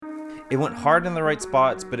it went hard in the right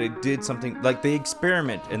spots, but it did something like they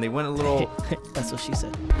experiment and they went a little. That's what she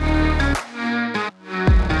said.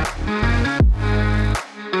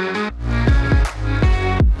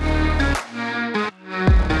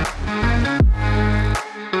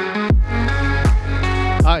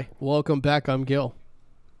 Hi, welcome back. I'm Gil.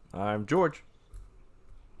 I'm George.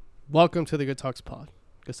 Welcome to the Good Talks Pod.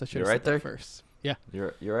 Guess I should have You're said right that there? first. Yeah.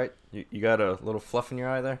 You're right. You got a little fluff in your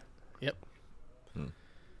eye there. Yep.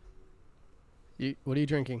 What are you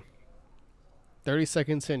drinking? 30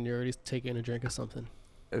 seconds in, you're already taking a drink of something.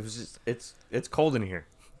 It was just it's cold in here.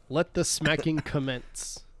 Let the smacking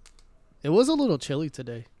commence. It was a little chilly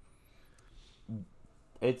today.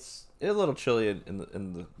 It's a little chilly in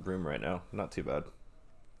the room right now. Not too bad.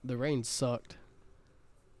 The rain sucked.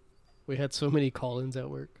 We had so many call-ins at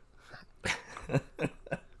work.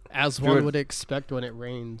 As one would expect when it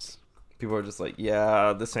rains. People are just like,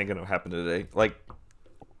 yeah, this ain't gonna happen today. Like,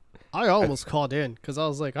 I almost called in because I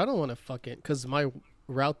was like, I don't want to fucking... Because my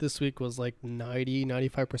route this week was like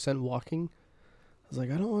 95% walking. I was like,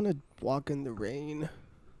 I don't want to walk in the rain.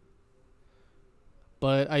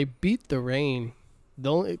 But I beat the rain.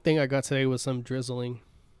 The only thing I got today was some drizzling.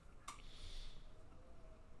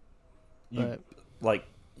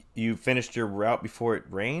 you finished your route before it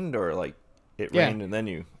rained, or like it Yeah. rained and then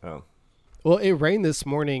you... Oh. Well, it rained this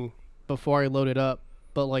morning before I loaded up.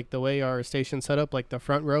 But like the way our station's set up, like the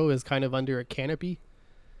front row is kind of under a canopy.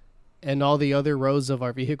 And all the other rows of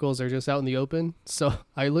our vehicles are just out in the open. So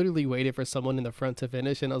I literally waited for someone in the front to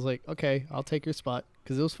finish. And I was like, okay, I'll take your spot.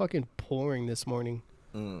 Because it was fucking pouring this morning.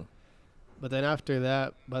 Mm. But then after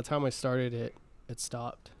that, by the time I started it, it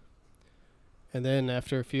stopped. And then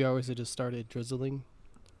after a few hours, it just started drizzling.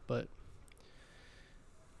 But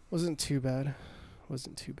wasn't too bad.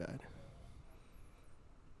 Wasn't too bad.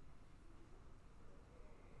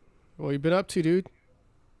 What you been up to, dude?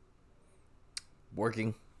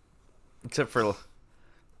 Working. Except for...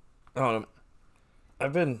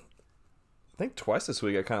 I've been... I think twice this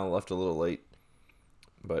week I kind of left a little late.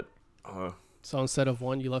 But... So instead of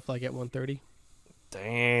 1, you left like at 1:30?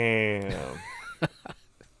 Damn.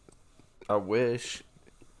 I wish.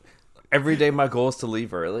 Every day my goal is to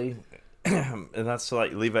leave early. And that's to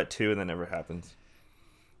like leave at 2 and that never happens.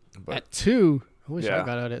 But, At 2? I wish Yeah. I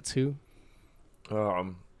got out at 2.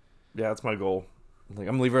 yeah, that's my goal. Like,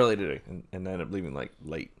 I'm gonna leave early today and end up leaving like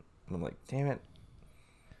late. And I'm like, damn it.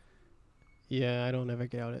 Yeah, I don't ever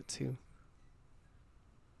get out at 2.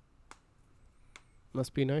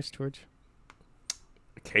 Must be nice, George.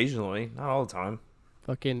 Occasionally, not all the time.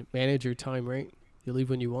 Fucking manage your time, right? You leave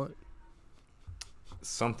when you want.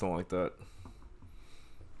 Something like that.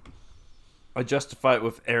 I justify it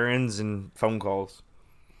with errands and phone calls.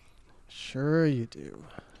 Sure you do.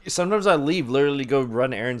 Sometimes I leave, literally go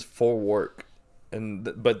run errands for work,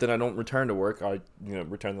 but then I don't return to work. I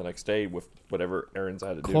return the next day with whatever errands I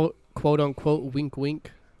had to do. Quote unquote wink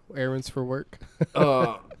wink errands for work.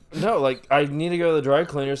 No, like I need to go to the dry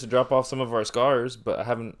cleaners to drop off some of our scars, but I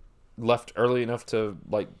haven't left early enough to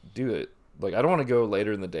like do it. Like I don't want to go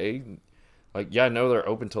later in the day. Like yeah, I know they're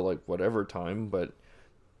open till like whatever time, but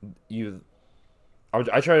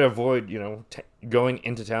I try to avoid going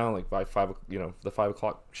into town like by 5 the 5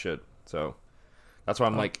 o'clock shit. So that's why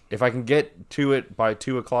I'm like, if I can get to it by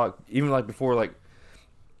 2 o'clock, even like before like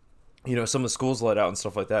some of the schools let out and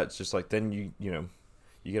stuff like that, it's just like then you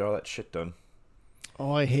get all that shit done.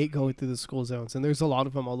 Oh, I hate going through the school zones, and there's a lot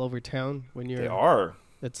of them all over town. They are.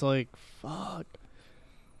 It's like fuck.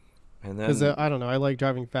 And then Because I don't know, I like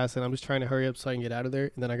driving fast, and I'm just trying to hurry up so I can get out of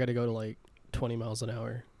there, and then I got to go to like 20 miles an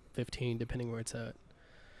hour, 15 depending where it's at.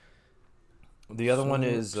 the other one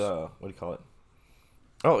is what do you call it?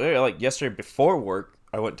 Oh yeah, like yesterday before work,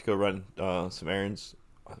 I went to go run some errands.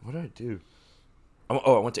 What did I do?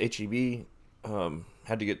 I went to HEB,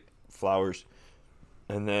 had to get flowers,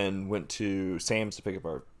 and then went to Sam's to pick up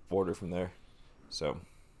our order from there. So,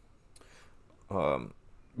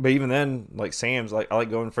 but even then, like Sam's, like I like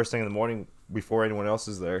going first thing in the morning before anyone else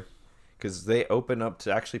is there, because they open up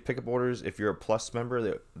to actually pick up orders. If you're a Plus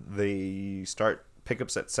member, they start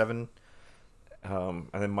pickups at 7. And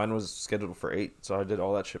then mine was scheduled for 8, so I did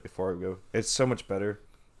all that shit before I go. It's so much better.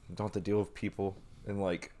 You don't have to deal with people and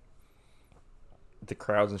like the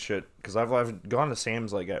crowds and shit. Because I've gone to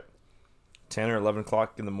Sam's like at 10 or 11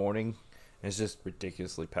 o'clock in the morning, and it's just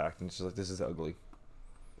ridiculously packed, and it's just like, this is ugly.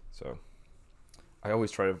 So I always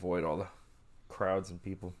try to avoid all the crowds and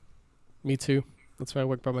people. Me too. That's why I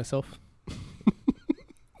work by myself.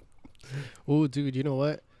 Oh, dude, you know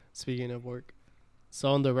what? Speaking of work, so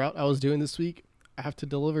on the route I was doing this week, I have to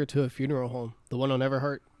deliver to a funeral home. The one on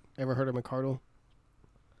Everhart of McCardle.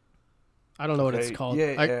 I don't know what it's called.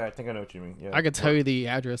 Yeah, I think I know what you mean. Yeah, I could tell you the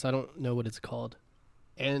address. I don't know what it's called.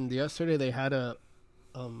 And yesterday they had a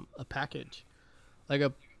package, like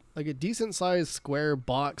a decent sized square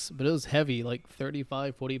box, but it was heavy, like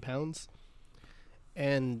 35, 40 pounds.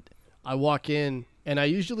 And I walk in, and I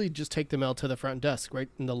usually just take the mail to the front desk, right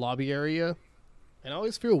in the lobby area. And I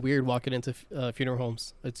always feel weird walking into funeral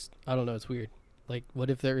homes. I don't know, it's weird. Like, what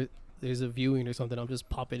if there's a viewing or something? I'll just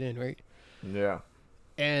pop it in, right? Yeah.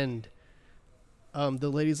 And the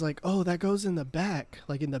lady's like, "Oh, that goes in the back,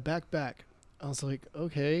 like in the back." I was like,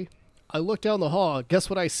 "Okay." I look down the hall. Guess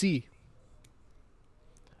what I see?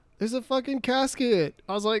 There's a fucking casket.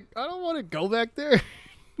 I was like, I don't want to go back there.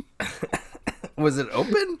 Was it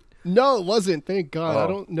open? No, it wasn't. Thank God. I Oh.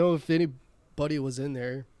 don't know if anybody was in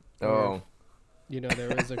there. Oh.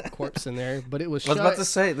 There was a corpse in there, but it was I was shut. about to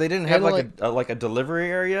say they didn't have And, like a delivery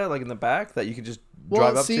area like in the back that you could just Well,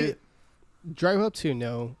 drive up see, to. Drive up to?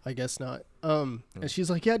 No, I guess not. And she's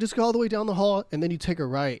like, "Yeah, just go all the way down the hall, and then you take a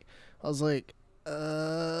right." I was like,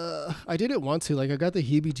 I didn't want to. Like, I got the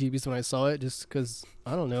heebie-jeebies when I saw it, just because,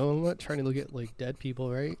 I don't know, I'm not trying to look at, like, dead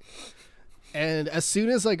people, right? And as soon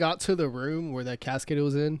as I got to the room where that casket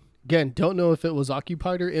was in, again, don't know if it was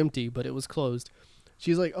occupied or empty, but it was closed.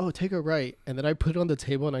 She's like, "Oh, take a right." And then I put it on the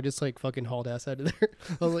table, and I just, like, fucking hauled ass out of there.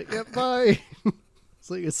 I was like, "Yeah, bye." It's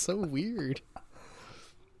like, it's so weird.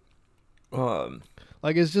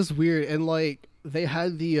 Like, it's just weird. And, like, they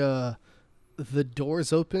had the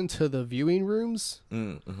doors open to the viewing rooms,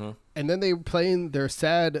 Mm-hmm. and then they were playing their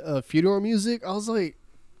sad funeral music. I was like,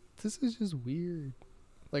 this is just weird.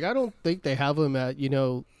 Like, I don't think they have them at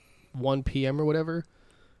 1 p.m. or whatever,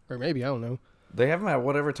 or maybe, I don't know. They have them at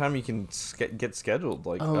whatever time you can get scheduled.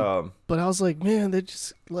 Like, But I was like, man, they're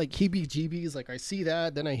just like heebie-jeebies. Like, I see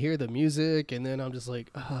that, then I hear the music, and then I'm just like,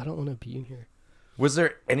 oh, I don't want to be in here. was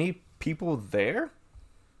there any people there?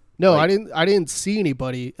 No, Like- I didn't see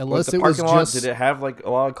anybody unless the it was parking lot, just. did it have like a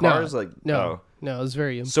lot of cars? No, it was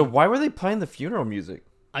very empty. So why were they playing the funeral music?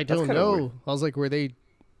 I That's don't kinda know. weird. I was like, were they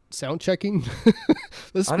sound checking the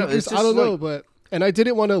I know, speakers? it's I just don't know, like- but and I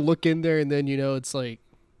didn't want to look in there, and then it's like,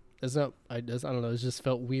 it's not. I don't know. It just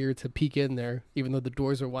felt weird to peek in there, even though the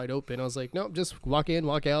doors are wide open. I was like, nope, just walk in,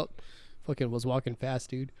 walk out. Fucking was walking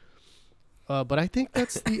fast, dude. But I think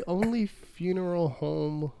that's the only funeral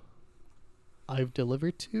home I've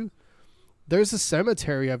delivered to. There's a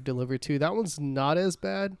cemetery I've delivered to. That one's not as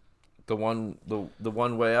bad. The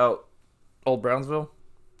one way out, Old Brownsville,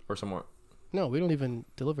 or somewhere. No, we don't even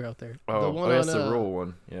deliver out there. The Oh, one that's on, the rural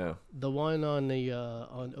one. Yeah. The one on the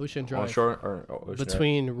on Ocean Drive On shore or Ocean Drive.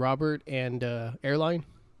 between Robert and Airline.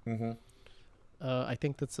 Mm-hmm. I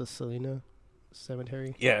think that's the Selena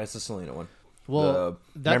Cemetery. Yeah, it's the Selena one. Well,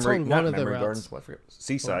 that's on one of the routes. Gardens. Well, I forget.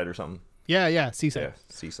 Seaside or something. Yeah, Seaside. Yeah,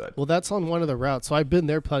 Seaside. Well, that's on one of the routes. So I've been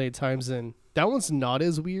there plenty of times, and that one's not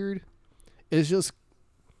as weird. It's just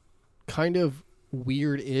kind of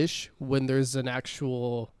weird-ish when there's an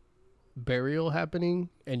actual burial happening,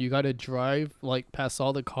 and you got to drive like past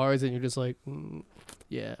all the cars, and you're just like,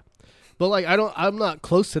 yeah. But like, I'm not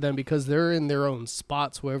close to them because they're in their own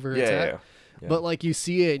spots wherever it's at. Yeah. But like, you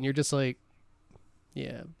see it, and you're just like,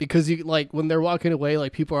 yeah, because you like when they're walking away,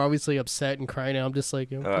 like people are obviously upset and crying. And I'm just like,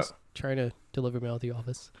 I'm just trying to deliver mail at the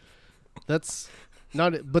office. That's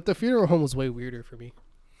not it. But the funeral home was way weirder for me.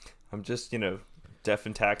 I'm just, deaf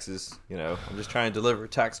in taxes. I'm just trying to deliver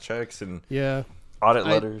tax checks and Yeah, audit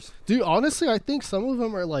letters. dude. Honestly, I think some of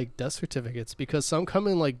them are like death certificates because some come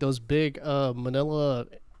in like those big Manila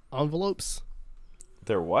envelopes,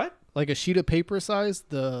 They're what? like a sheet of paper size.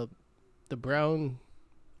 The brown.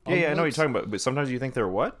 Yeah, I know what you're envelopes, talking about. But sometimes you think they're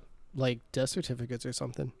what? like death certificates or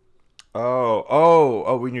something.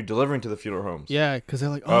 Oh, when you're delivering to the funeral homes. Yeah, because they're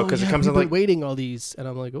like, Oh, oh, 'cause it yeah, comes in, we've been like- waiting all these, and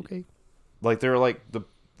I'm like, okay. Like they're like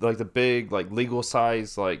the big like legal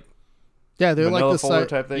size like Yeah, they're Manila like the folder size.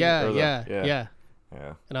 type thing, Yeah, or the- yeah, yeah. yeah.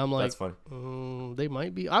 yeah. And I'm like, That's funny. they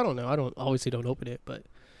might be. I don't know. I don't obviously don't open it, but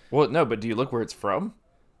Well, no, but do you look where it's from?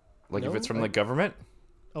 Like if No, it's from I- the government?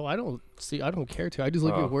 I don't see. I don't care to. I just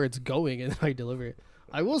look Oh. at where it's going and I deliver it.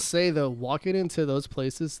 I will say though, walking into those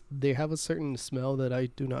places, they have a certain smell that I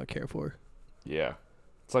do not care for. Yeah.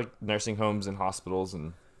 It's like nursing homes and hospitals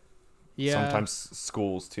and Yeah, sometimes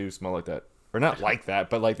schools too smell like that. Or not like that,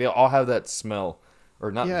 but like they all have that smell.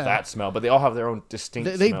 Or not Yeah. that smell, but they all have their own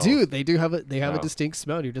distinct they smells. do. They do have a. They have a Oh. distinct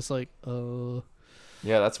smell. You're just like,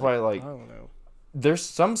 Yeah, that's why like I don't know. there's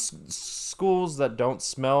some schools that don't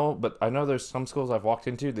smell, but I know there's some schools I've walked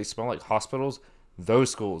into, they smell like hospitals.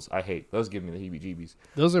 Those schools I hate. Those give me the heebie-jeebies.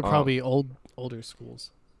 Those are probably older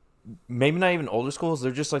schools. Maybe not even older schools.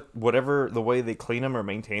 They're just like whatever the way they clean them or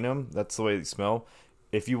maintain them. That's the way they smell.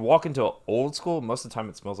 If you walk into an old school, most of the time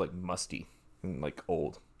it smells like musty. and like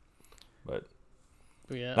old, but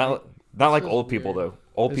Yeah, not like feels old people weird. though.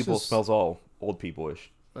 Old It's people just- smells all old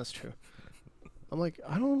people-ish. That's true. I'm like,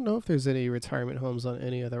 I don't know if there's any retirement homes on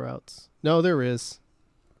any other routes. No, there is,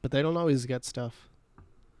 but they don't always get stuff.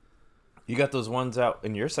 You got those ones out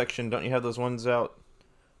in your section, don't you have those ones out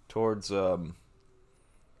towards You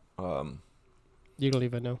don't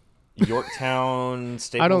even know. Yorktown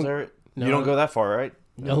Staples area? No. You don't go that far, right?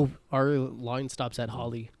 No, our line stops at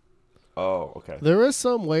Holly. Oh, okay. There is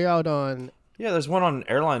some way out on. Yeah, there's one on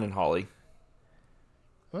Airline in Holly.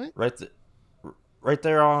 What? Right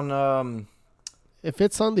there on If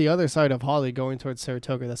it's on the other side of Holly going towards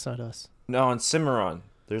Saratoga, that's not us. no, on Cimarron.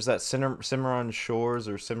 There's that Cimarron Shores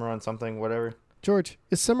or Cimarron something, whatever. George,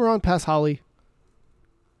 is Cimarron past Holly?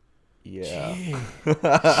 Yeah. Gee.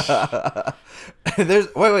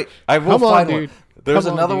 There's wait. I will Come on, find dude. one. There's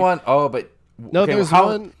Come on, another dude. one. Oh, but No, okay, there's how,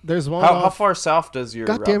 one. There's one. How off- far south does your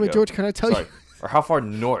God route damn it, go? George! Can I tell Sorry. you? Or how far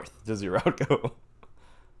north does your route go?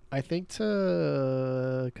 I think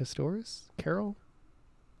to Castores, Carroll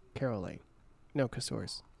Lane. No,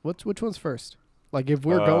 Castores. Which one's first? Like if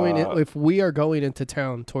we're if we are going into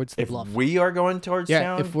town towards the If bluff. we are going towards Yeah,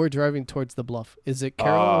 town, if we're driving towards the bluff, is it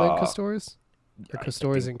Carroll and Castores, or I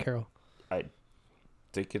Castores think- and Carroll?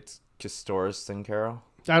 think it's Castores and Carroll.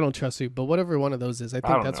 I don't trust you, but whatever one of those is, I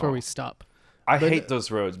think don't that's know. where we stop. I But- hate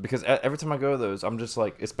those roads because every time I go to those, I'm just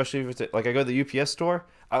like, especially if it's like I go to the UPS store,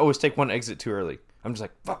 I always take one exit too early. I'm just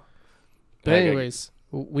like, fuck. But anyways,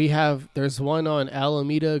 there's one on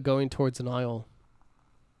Alameda going towards an aisle,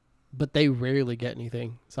 but they rarely get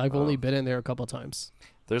anything. So I've only been in there a couple times.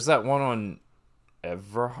 There's that one on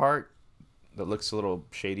Everhart that looks a little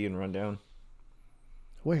shady and run down.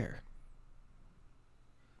 Where?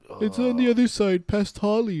 It's on the other side, past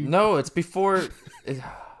Holly. No, it's before.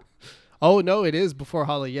 Oh no, it is before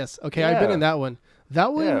Holly. Yes. Okay, I've been Yeah. in that one.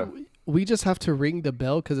 That one, Yeah. we just have to ring the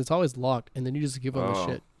bell because it's always locked, and then you just give them the Oh.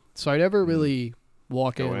 shit. So I never really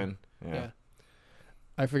walk Go in. in. Yeah. Yeah.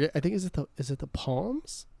 I forget. I think is it the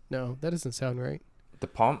Palms? No, that doesn't sound right. The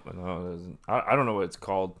Palm? No, it doesn't. I don't know what it's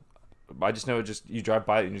called. I just know it just you drive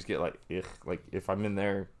by it and you just get like, ugh, like if I'm in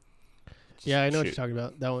there. just Yeah, I know what shoot. you're talking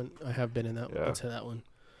about. That one, I have been in that Yeah. into that one.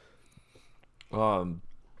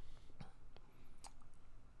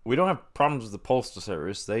 We don't have problems with the postal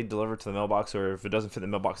service. They deliver to the mailbox, or if it doesn't fit the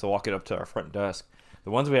mailbox, they'll walk it up to our front desk. The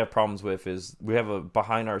ones we have problems with is we have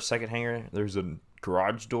behind our second hangar. There's a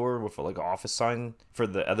garage door with like an office sign for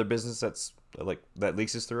the other business that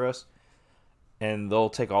leases through us, and they'll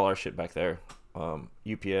take all our shit back there.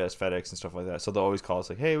 UPS, FedEx, and stuff like that. So they'll always call us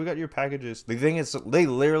like, "Hey, we got your packages." The thing is, they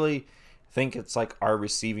literally think it's like our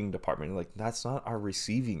receiving department. Like that's not our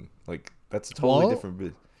receiving. Like that's a totally Well, different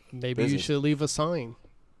business. Maybe you Business. should leave a sign.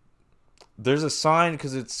 There's a sign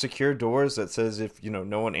because it's secure doors that says if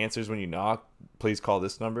no one answers when you knock, please call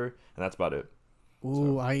this number, and that's about it.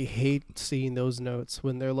 Ooh, I hate seeing those notes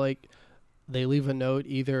when they're like, they leave a note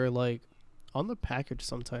either like on the package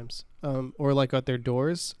sometimes, or like at their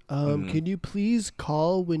doors. Can you please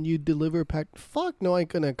call when you deliver pack? Fuck no, I ain't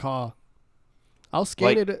gonna call. I'll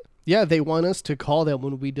scan Like- it. Yeah, they want us to call them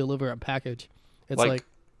when we deliver a package. It's like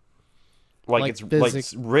like it's like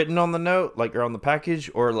physics- written on the note, like or on the package,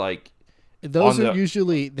 or like those on are the-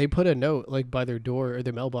 usually they put a note like by their door or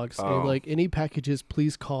their mailbox. And Oh. like any packages,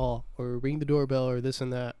 please call or ring the doorbell or this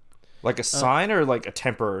and that. a sign or like a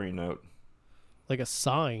temporary note. Like a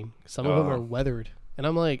sign. Some of them are weathered. And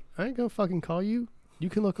I'm like, I ain't gonna fucking call you. You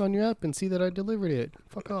can look on your app and see that I delivered it.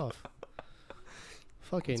 Fuck off.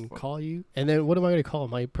 Fucking call you. And then what am I gonna call?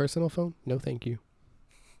 My personal phone? No thank you.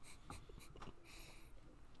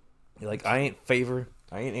 You're like, I ain't Favor,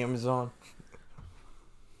 I ain't Amazon.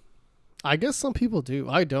 I guess some people do.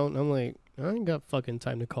 I don't. I'm like, I ain't got fucking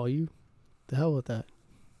time to call you. The hell with that.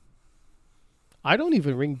 I don't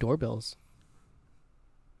even ring doorbells.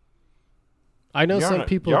 I know some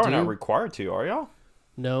people y'all do. are not required to, are y'all?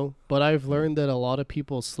 No, but I've learned that a lot of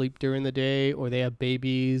people sleep during the day, or they have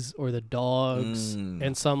babies, or the dogs,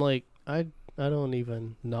 and some like I don't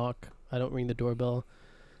even knock. I don't ring the doorbell.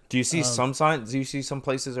 Do you see some signs? Do you see some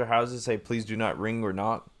places or houses say, "Please do not ring or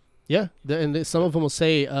knock"? Yeah, and some of them will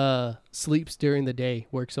say sleeps during the day,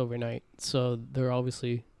 works overnight. So they're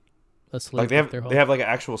obviously asleep. Like if they're home. they have like an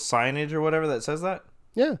actual signage or whatever that says that.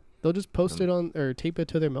 Yeah, they'll just post it on or tape it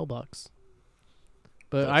to their mailbox.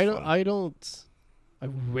 But That's I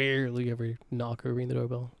rarely ever knock or ring the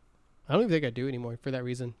doorbell. I don't even think I do anymore for that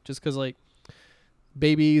reason. Just because like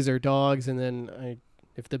babies or dogs, and then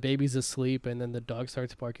if the baby's asleep and then the dog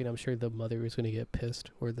starts barking, I'm sure the mother is going to get pissed,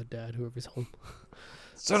 or the dad, whoever's home.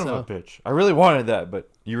 Son of a bitch! I really wanted that, but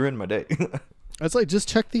you ruined my day. It's like, just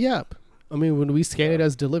check the app. I mean, when we scan it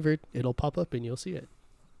as delivered, it'll pop up and you'll see it.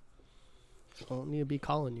 I don't need to be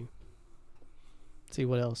calling you. Let's see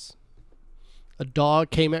what else. A dog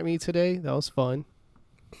came at me today. That was fun.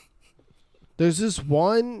 There's this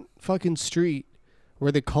one fucking street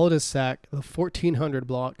where the cul-de-sac, the 1400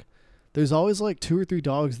 block, there's always like 2 or 3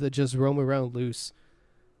 dogs that just roam around loose.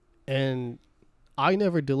 And I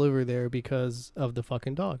never deliver there because of the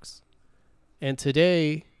fucking dogs. And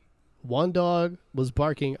today, one dog was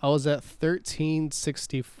barking. I was at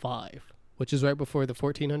 1365, which is right before the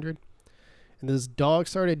 1400. And this dog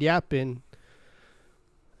started yapping.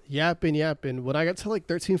 When I got to like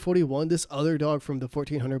 1341, this other dog from the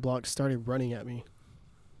 1400 block started running at me.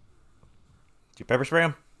 Did you pepper spray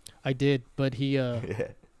him? I did, but he,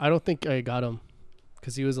 I don't think I got him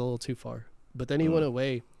because he was a little too far. But then he went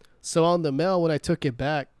away. So on the mail, when I took it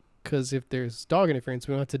back, because if there's dog interference,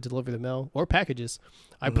 we don't have to deliver the mail or packages.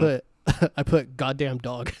 I put goddamn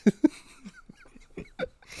dog.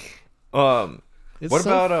 It's what so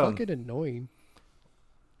about fucking annoying.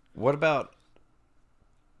 What about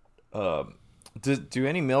do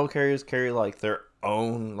any mail carriers carry like their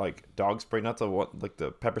own like dog spray, not the one like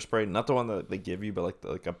the pepper spray, not the one that they give you, but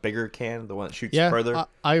like a bigger can, the one that shoots further?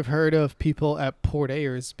 I've heard of people at Port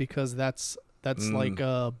Ayers because that's like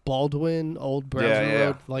Baldwin, Old Brownsville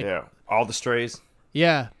Road, like all the strays.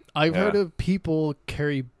 Yeah, I've heard of people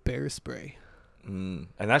carry bear spray, and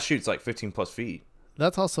that shoots like 15 plus feet.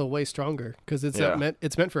 That's also way stronger because it's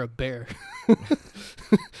meant for a bear.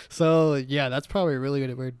 So yeah, that's probably a really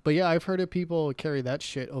good word. But yeah, I've heard of people carry that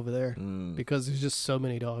shit over there because there's just so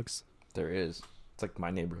many dogs. There is. It's like my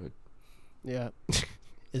neighborhood. Yeah,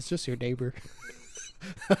 it's just your neighbor.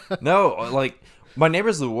 No, like my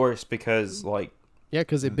neighbor's the worst because like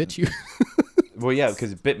because it bit you. Well, yeah,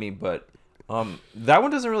 because it bit me, but that one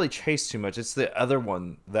doesn't really chase too much. It's the other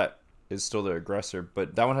one that is still the aggressor,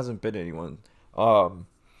 but that one hasn't bit anyone.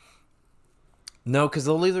 No, because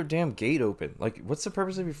they'll leave their damn gate open. Like, what's the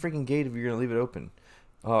purpose of your freaking gate if you're gonna leave it open?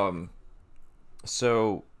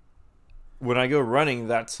 So when I go running,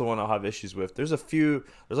 that's the one I'll have issues with. There's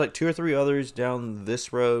like 2 or 3 others down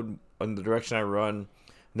this road in the direction I run.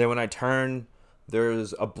 Then when I turn,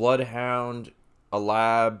 there's a bloodhound, a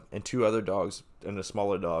lab, and 2 other dogs and a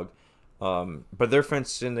smaller dog. But they're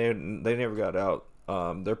fenced in. They never got out.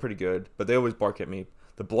 They're pretty good, but they always bark at me.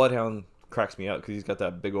 The bloodhound cracks me up because he's got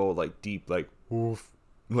that big old like deep like woof,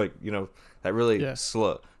 like that really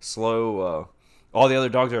slow. All the other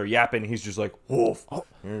dogs are yapping. He's just like woof.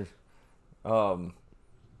 The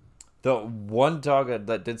one dog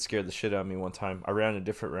that did scare the shit out of me one time. I ran a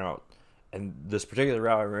different route, and this particular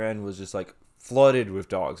route I ran was just like flooded with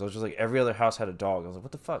dogs. I was just like every other house had a dog. I was like,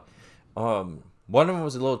 what the fuck? One of them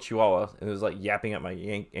was a little Chihuahua, and it was like yapping at my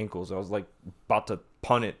ankles. I was like about to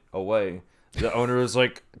punt it away. The owner was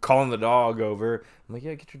like calling the dog over. I'm like,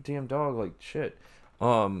 yeah, get your damn dog, like shit.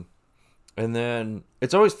 And then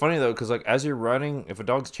it's always funny though, because like as you're running, if a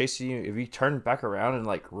dog's chasing you, if you turn back around and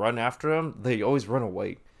like run after them, they always run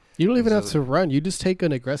away. You don't even have to run. You just take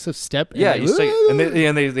an aggressive step. Yeah, you say, and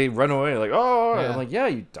they run away like, oh, I'm like, yeah,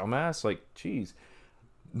 you dumbass, like, jeez.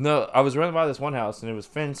 No, I was running by this one house and it was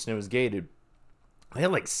fenced and it was gated. They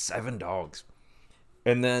had like 7 dogs.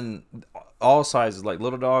 And then all sizes, like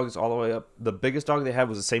little dogs all the way up. The biggest dog they had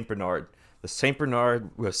was a Saint Bernard. The Saint Bernard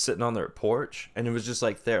was sitting on their porch, and it was just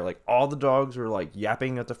like there. Like all the dogs were like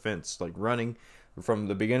yapping at the fence, like running from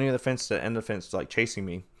the beginning of the fence to the end of the fence, like chasing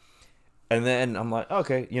me. And then I'm like,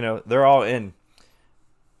 okay, they're all in.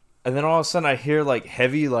 And then all of a sudden I hear like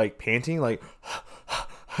heavy, like panting, like,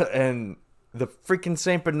 and the freaking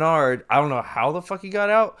Saint Bernard, I don't know how the fuck he got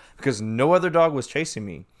out because no other dog was chasing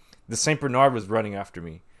me. The Saint Bernard was running after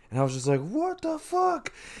me. And I was just like, what the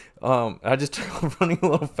fuck? I just took off running a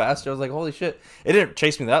little faster. I was like, holy shit. It didn't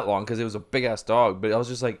chase me that long because it was a big-ass dog. But I was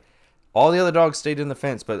just like, all the other dogs stayed in the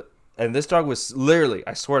fence. And this dog was literally,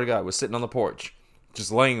 I swear to God, was sitting on the porch.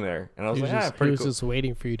 Just laying there. And I was like, pretty cool. He was just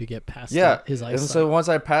waiting for you to get past his eyesight. And so once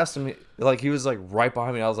I passed him, like he was like right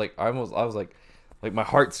behind me. I was like, my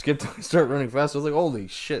heart skipped. I started running fast. I was like, holy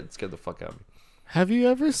shit. It scared the fuck out of me. Have you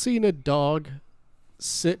ever seen a dog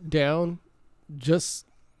sit down just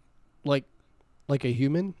like a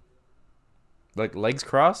human? Like legs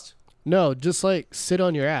crossed? No, just like sit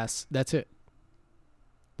on your ass. That's it.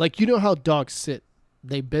 Like, you know how dogs sit.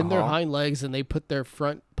 They bend their hind legs and they put their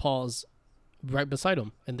front paws right beside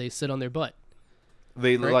them and they sit on their butt.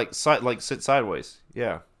 They right? sit sideways.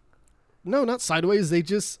 Yeah. No, not sideways. They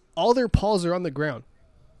just, all their paws are on the ground.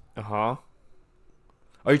 Are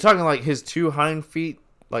you talking like his 2 hind feet,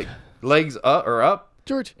 like legs up or up?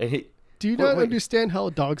 George, do you not understand how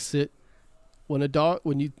dogs sit?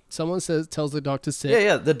 when someone tells the dog to sit,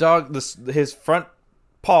 Yeah. The dog, his front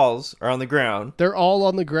paws are on the ground. they're all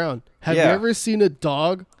on the ground. Have you Yeah. ever seen a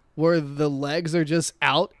dog where the legs are just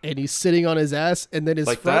out and he's sitting on his ass and then his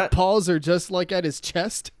Like front that? paws are just like at his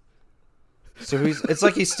chest? So it's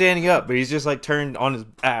like he's standing up, but he's just like turned on his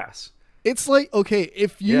ass. It's like, okay,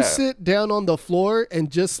 if you Yeah. sit down on the floor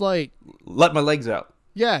and just like, Let my legs out.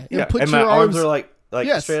 and Yeah. put And your my arms are like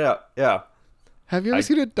Yes. straight out. Yeah. have you ever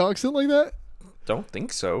seen a dog sit like that? Don't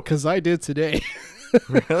think so. Because I did today.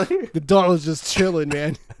 Really? The dog was just chilling,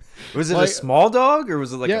 man. Was it Like- a small dog or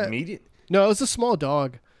was it like Yeah. a medium? No, it was a small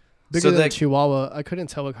dog. Bigger So than a that- Chihuahua. I couldn't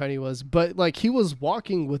tell what kind he was. But like he was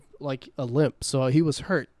walking with like a limp, so he was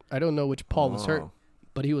hurt. I don't know which paw was hurt, Oh.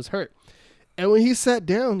 but he was hurt. And when he sat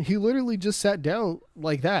down, he literally just sat down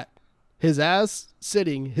like that. His ass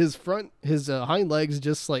sitting, his hind legs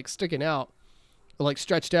just like sticking out, like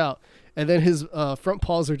stretched out. And then his front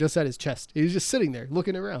paws are just at his chest. He's just sitting there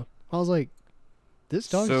looking around. I was like, this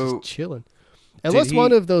dog's So, just chilling. Unless he-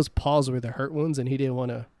 one of those paws were the hurt ones and he didn't want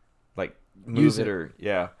to. Like Use move it. it or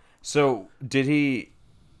yeah. So did he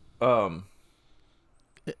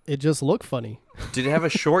It just looked funny. did it have a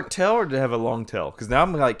short tail or did it have a long tail? Because now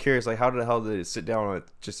I'm like curious, like how the hell did it sit down on it?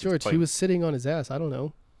 Just George, he was sitting on his ass. I don't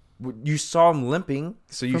know. You saw him limping,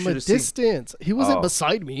 so you From should a have seen. distance. He wasn't Oh.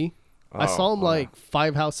 beside me. I Oh, saw him oh. like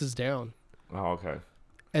 5 houses down. Oh, okay.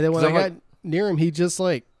 And then when 'Cause I I'm got near him, he just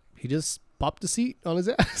popped a seat on his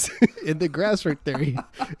ass in the grass right there.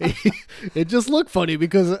 It just looked funny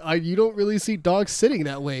because you don't really see dogs sitting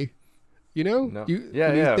that way. You know? No. When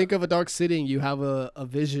Yeah. you think of a dog sitting, you have a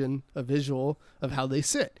visual of how they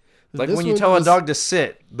sit. Like This when you one tell was- a dog to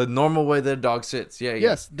sit, the normal way that a dog sits. Yeah.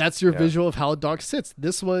 Yes, that's your Yeah. visual of how a dog sits.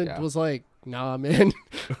 This one Yeah. was like, nah, man,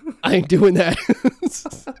 I ain't doing that.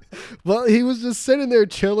 Well, he was just sitting there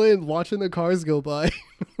chilling, watching the cars go by.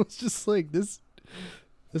 It's just like this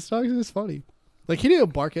dog is just funny. Like he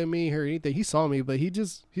didn't bark at me or anything. He saw me, but he's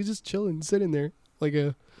just chilling, sitting there like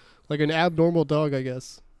an abnormal dog, I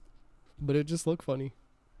guess. But it just looked funny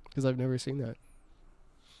because I've never seen that.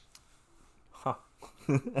 Huh.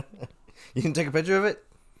 You can take a picture of it?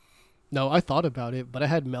 No, I thought about it, but I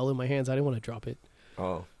had Mel in my hands. I didn't want to drop it.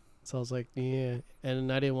 Oh. So I was like, yeah.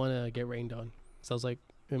 And I didn't want to get rained on. So I was like,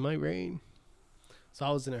 it might rain. So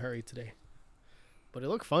I was in a hurry today. But it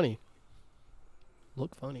looked funny.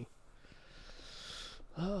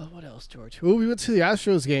 What else, George? Oh, we went to the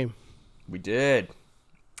Astros game. We did.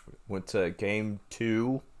 Went to game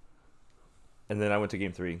 2, and then I went to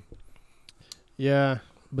game 3. Yeah,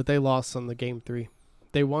 but they lost on the game 3.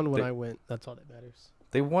 They won when They- I went. That's all that matters.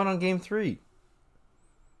 They won on game 3.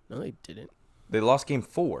 No, they didn't. They lost game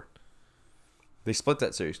 4. They split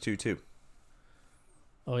that series 2-2.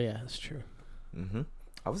 Oh, yeah, that's true. Mm-hmm.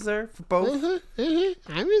 I was there for both.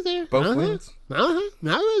 I was there. Both wins. I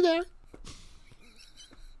was there.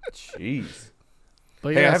 Jeez.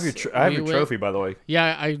 But Hey, I yes, have we your went- trophy, by the way.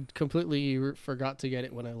 Yeah, I completely forgot to get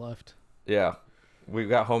it when I left. Yeah. We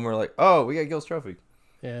got home, we're like, oh, we got Gil's trophy.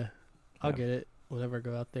 Yeah, I'll Yeah. get it whenever I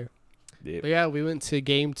go out there. Yeah. But yeah, we went to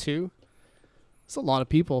game 2. It's a lot of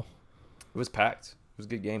people, It was packed. It was a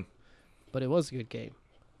good game. but it was a good game.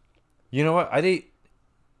 You know what? I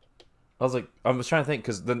was trying to think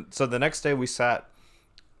because the next day we sat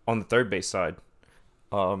on the third base side,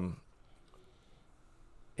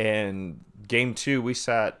 and game 2 we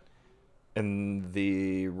sat in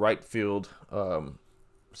the right field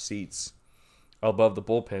seats above the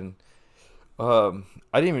bullpen. I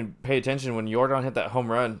didn't even pay attention when Jordan hit that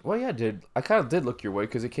home run. Well, yeah, I did. I kind of did look your way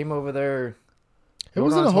because it came over there. It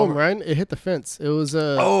wasn't a Jordan's home run. It hit the fence. It was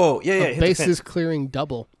a, Oh, yeah, a it hit the fence. bases clearing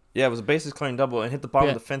double. Yeah, it was a bases clearing double and hit the bottom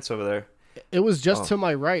Yeah. of the fence over there. It was just Oh. to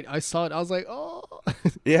my right. I saw it. I was like, oh.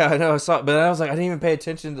 Yeah, I know. I saw it, but I was like, I didn't even pay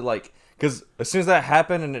attention to because as soon as that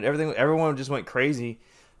happened and everyone just went crazy.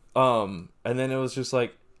 And then it was just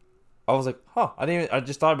like, I was like, huh. I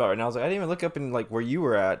just thought about it, and I was like, I didn't even look up in where you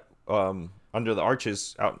were at, under the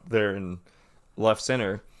arches out there in left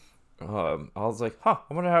center. I was like, huh.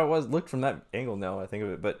 I wonder how it looked from that angle. Now I think of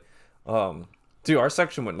it, but, dude, our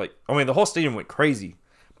section went the whole stadium went crazy.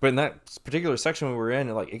 But in that particular section we were in,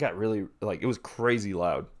 it got really it was crazy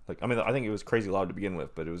loud. I think it was crazy loud to begin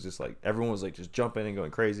with, but it was just everyone was just jumping and going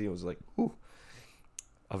crazy. It was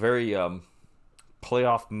a very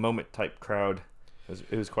playoff moment type crowd.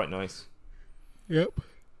 It was quite nice. Yep.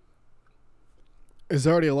 There's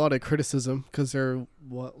already a lot of criticism because they're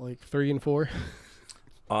 3-4.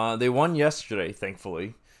 They won yesterday,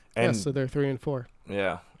 thankfully, Yeah, and so they're 3-4.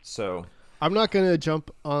 yeah, so I'm not gonna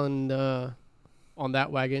jump on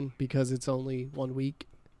that wagon because it's only 1 week,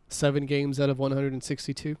 7 games out of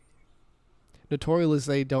 162. notoriously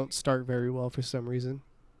they don't start very well for some reason.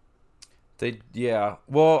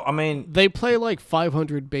 Well, I mean, They play like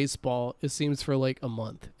 500 baseball, it seems, for like a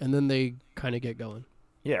month, and then they kind of get going.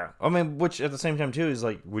 yeah. I mean, which at the same time too is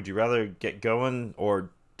like, would you rather get going or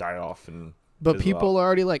die off and? But fizzle people out? are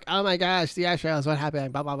already like, oh my gosh, the Astros, what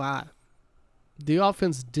happened? Blah, blah, blah. The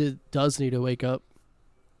offense does need to wake up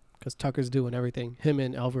because Tucker's doing everything. Him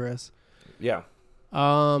and Alvarez. Yeah.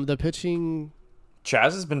 The pitching,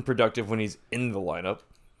 Chaz has been productive when he's in the lineup.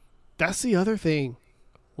 that's the other thing.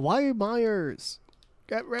 Why Myers?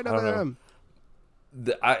 Get rid I of don't know. him.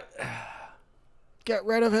 I Get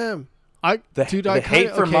rid of him. the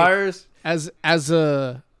hate for Myers. As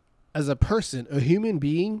a person, a human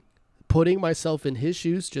being, putting myself in his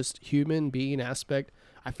shoes, just human being aspect,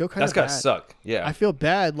 I feel kind That's of gotta bad. suck. Yeah. I feel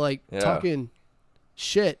bad, like Yeah. talking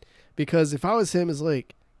shit, because if I was him, it's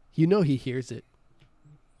like, he hears it.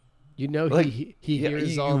 Like, he yeah,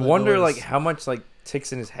 hears you all the wonder noise. like how much like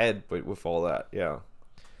ticks in his head with all that. Yeah.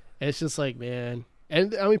 And it's just like, man,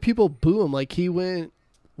 and I mean, people boo him. Like he went,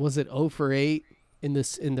 was it 0 for 8 in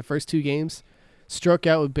the first two games? Struck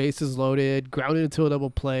out with bases loaded, grounded into a double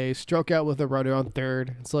play, struck out with a runner on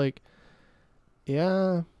third. It's like,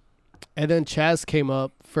 yeah. And then Chaz came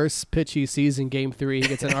up, first pitch he sees in Game 3. He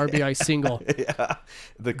gets an RBI single. Yeah.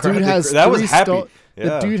 The Dude has that was three happy. The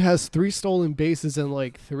Yeah. dude has 3 stolen bases in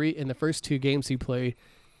the first 2 games he played.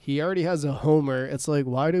 He already has a homer. It's like,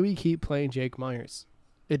 why do we keep playing Jake Myers?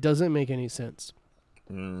 It doesn't make any sense.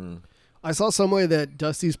 I saw somewhere that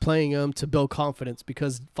Dusty's playing him to build confidence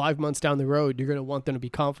because 5 months down the road, you're going to want them to be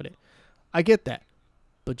confident. I get that.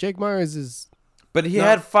 But Jake Myers is... But he No.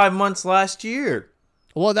 had 5 months last year.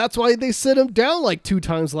 Well, that's why they sit him down like 2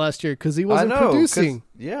 times last year because he wasn't I know, 'cause- producing.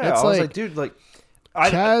 Yeah. It's I was like- like, dude, like,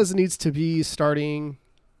 Chaz needs to be starting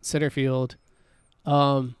center field.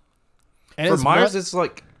 And for as Myers, mu- it's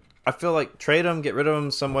like I feel like trade him, get rid of him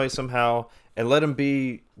some way somehow, and let him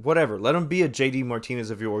be whatever. Let him be a JD Martinez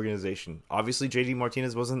of your organization. Obviously, JD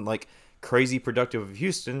Martinez wasn't like crazy productive of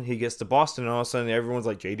Houston. He gets to Boston, and all of a sudden, everyone's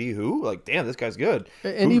like, JD who? Like, damn, this guy's good.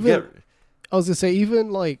 And Who even get- I was gonna say,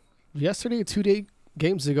 even like yesterday, 2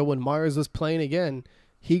 games ago when Myers was playing again,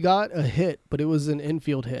 he got a hit, but it was an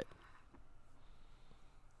infield hit.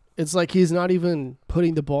 It's like he's not even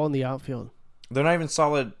putting the ball in the outfield. they're not even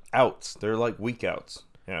solid outs. They're like weak outs.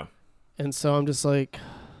 Yeah. And so I'm just like,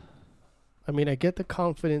 I mean, I get the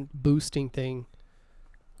confidence boosting,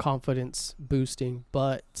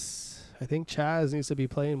 but I think Chaz needs to be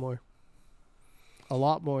playing more. A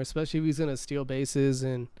lot more, especially if he's going to steal bases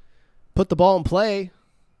and put the ball in play.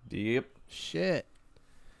 Yep. Shit.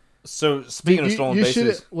 So speaking of stolen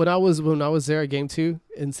bases, when I was there at Game 2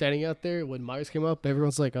 and standing out there when Myers came up,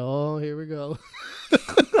 everyone's like, "Oh, here we go."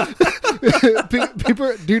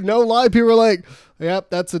 People, dude, no lie, people were like,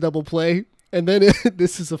 "Yep, that's a double play." And then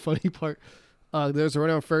this is a funny part. There's a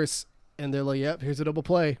run on first, and they're like, "Yep, here's a double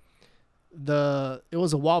play." It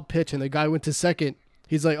was a wild pitch, and the guy went to second.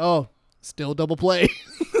 He's like, "Oh, still double play."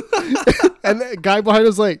 And the guy behind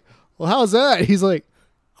was like, "Well, how's that?" He's like,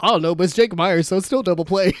 "I don't know, but it's Jake Myers, so it's still double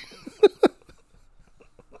play."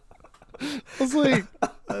 I was like,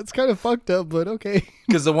 that's kind of fucked up, but okay.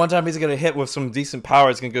 because the one time he's gonna hit with some decent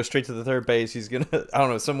power, it's gonna go straight to the third base. He's gonna, I don't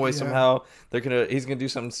know, some way, somehow he's gonna do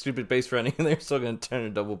something stupid base running, and they're still gonna turn a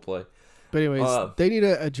double play. But anyways, they need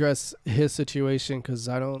to address his situation because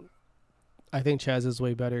I think Chaz is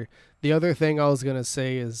way better. The other thing I was going to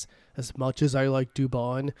say is, as much as I like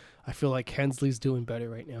Dubon, I feel like Hensley's doing better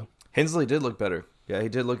right now. Hensley did look better. Yeah, he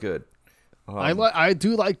did look good. I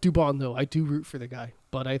do like Dubon, though. I do root for the guy.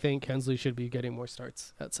 But I think Hensley should be getting more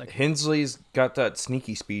starts at second. Hensley's got that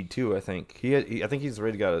sneaky speed too. I think I think he's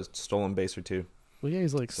already got a stolen base or two. Well, yeah,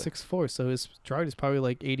 he's like 6'4", so his stride is probably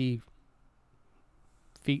like 80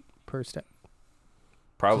 feet per step.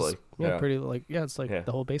 Probably. Just, pretty like it's like Yeah.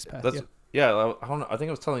 the whole base path. That's Yeah. I don't know. I think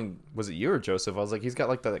I was telling, was it you or Joseph? I was like, he's got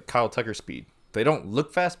like that Kyle Tucker speed. They don't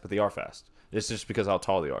look fast, but they are fast. It's just because how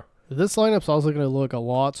tall they are. This lineup's also going to look a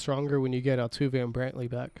lot stronger when you get Altuve and Brantley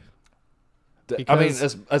back. I mean,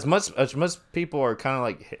 Because- as much people are kind of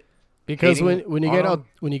like Because hating when you on get him.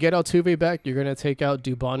 when you get Altuve back, you're going to take out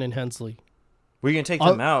Dubon and Hensley. we're gonna take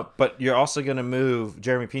them out, but you're also gonna move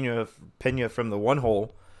Jeremy Pena from the one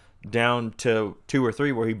hole down to 2 or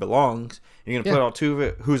 3 where he belongs. You're gonna put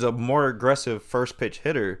Altuve, who's a more aggressive first pitch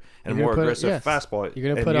hitter and a You're more gonna put- aggressive yes. fastball.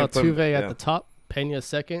 You're going to and put you're gonna Altuve at yeah. the top, Pena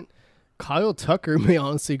second. Kyle Tucker may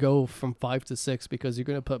honestly go from 5 to 6 because you're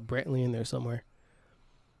going to put Brantley in there somewhere.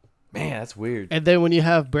 Man, that's weird. And then when you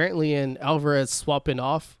have Brantley and Alvarez swapping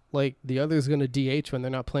off, like the other's going to DH when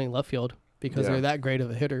they're not playing left field because Yeah. they're that great of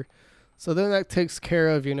a hitter. So then that takes care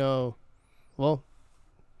of, well,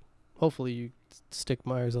 hopefully you stick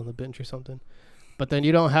Myers on the bench or something. But then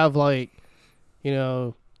you don't have like,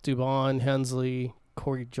 Dubon, Hensley,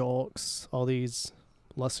 Corey Julks, all these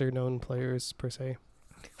lesser known players per se.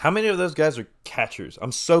 How many of those guys are catchers?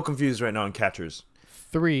 I'm so confused right now on catchers.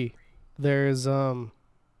 3. There's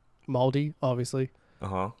Maldi, obviously.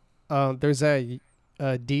 There's a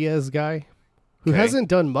Diaz guy who hasn't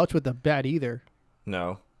done much with the bat either.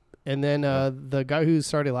 No. And then the guy who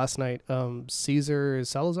started last night, Cesar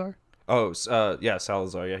Salazar. Oh,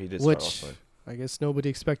 Salazar. Yeah, he did start last night. I guess nobody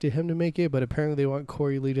expected him to make it, but apparently they want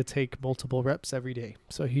Corey Lee to take multiple reps every day.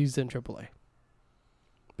 So he's in AAA.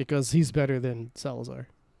 Because he's better than Salazar.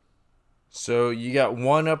 So you got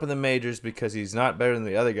one up in the majors because he's not better than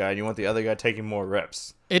the other guy, and you want the other guy taking more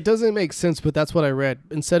reps. It doesn't make sense, but that's what I read.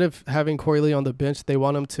 Instead of having Corey Lee on the bench, they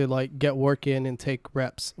want him to like get work in and take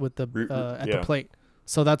reps with the the plate.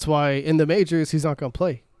 So that's why in the majors he's not going to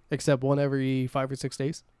play, except one every 5 or 6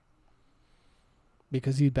 days.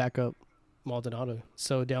 Because he'd back up Maldonado.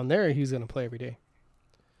 So down there, he's going to play every day.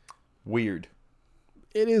 Weird.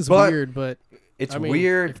 It is weird, but it's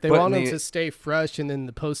weird. If they want him to stay fresh and in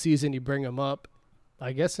the postseason you bring him up,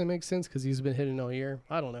 I guess it makes sense because he's been hitting all year.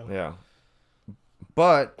 I don't know. Yeah.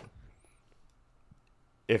 But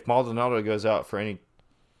if Maldonado goes out for any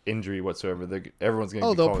injury whatsoever, everyone's going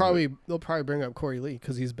to they'll probably bring up Corey Lee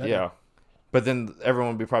because he's better. Yeah. But then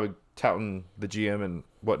everyone will be probably touting the GM and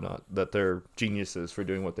whatnot, that they're geniuses for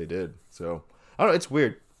doing what they did. So, I don't know. It's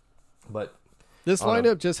weird. But this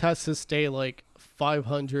lineup just has to stay like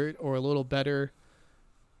 500 or a little better.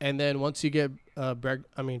 And then once you get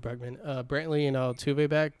Brantley and Altuve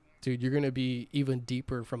back, dude, you're going to be even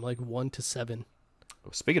deeper from like 1 to 7.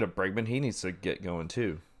 Speaking of Bregman, he needs to get going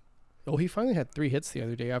too. Oh, he finally had 3 hits the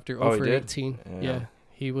other day after 0 for 18. Yeah.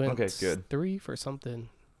 He went 3 for something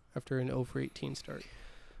after an 0 for 18 start.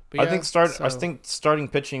 But I think starting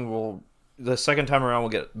pitching the second time around will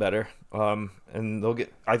get better. And they'll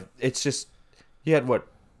get it's just you had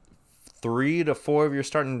 3 to 4 of your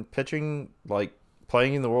starting pitching like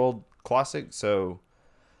playing in the World Classic, so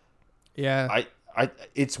yeah.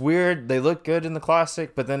 It's weird. They look good in the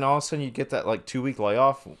Classic, but then all of a sudden you get that like 2-week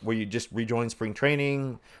layoff where you just rejoin spring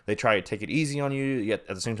training. They try to take it easy on you, yet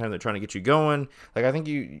at the same time they're trying to get you going. Like I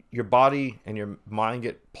think your body and your mind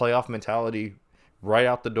get playoff mentality right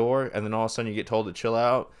out the door, and then all of a sudden you get told to chill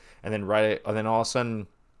out, and then all of a sudden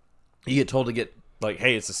you get told to get like,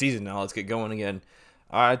 hey, it's the season now, let's get going again.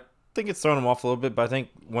 I think it's throwing them off a little bit, but I think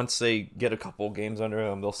once they get a couple games under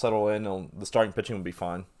them, they'll settle in. The starting pitching will be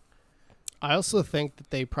fine. I also think that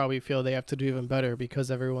they probably feel they have to do even better because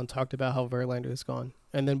everyone talked about how Verlander is gone.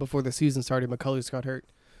 And then before the season started, McCullers got hurt.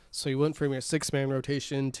 So you went from your 6-man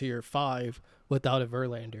rotation to your 5 without a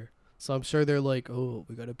Verlander. So I'm sure they're like, oh,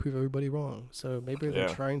 we got to prove everybody wrong. So maybe they're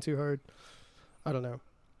trying too hard. I don't know.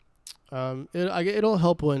 It'll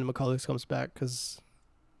help when McCullers comes back because,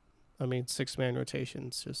 6-man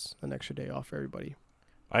rotation's just an extra day off for everybody.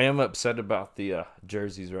 I am upset about the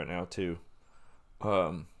jerseys right now, too.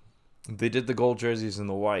 They did the gold jerseys and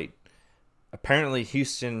the white. Apparently,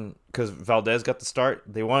 Houston, because Valdez got the start,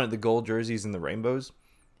 they wanted the gold jerseys and the rainbows.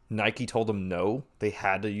 Nike told them no. They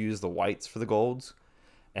had to use the whites for the golds.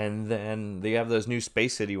 And then they have those new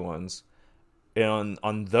Space City ones. And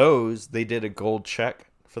on those, they did a gold check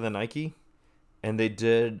for the Nike. And they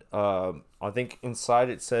did, I think inside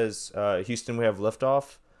it says, Houston, we have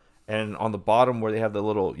liftoff. And on the bottom where they have the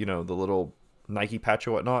little, the little Nike patch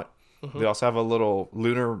or whatnot, they also have a little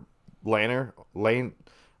lunar lunar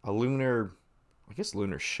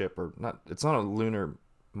ship, or not. It's not a lunar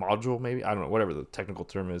module, maybe. I don't know, whatever the technical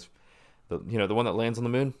term is. The one that lands on the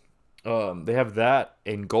moon. They have that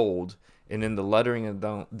in gold, and in the lettering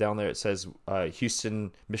down there it says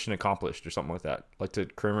Houston mission accomplished or something like that, like to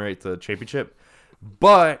commemorate the championship.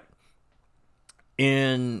 But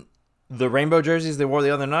in the rainbow jerseys they wore the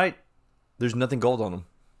other night, there's nothing gold on them.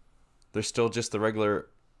 They're still just the regular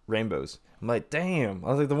rainbows. I'm like, damn. I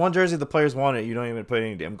was like, the one jersey the players wanted, you don't even put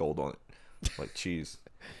any damn gold on it. Like, jeez.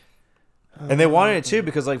 And they wanted it too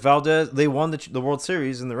because like Valdez, they won the World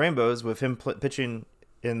Series in the rainbows with him pitching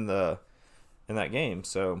in that game.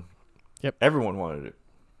 So, everyone wanted it.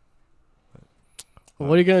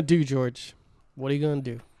 What are you gonna do, George? What are you gonna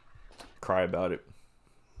do? Cry about it.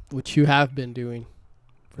 Which you have been doing.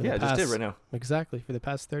 I just did right now. Exactly, for the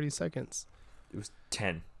past 30 seconds. It was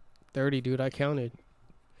 10. 30, dude. I counted.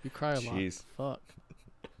 You cry a lot. Jeez. Fuck.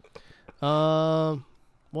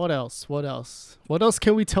 What else? What else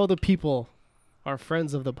can we tell the people, our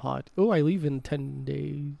friends of the pod? Oh, I leave in 10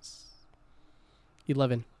 days.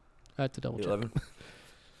 11. I had to double check. 11.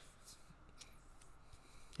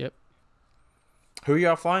 Yep. Who are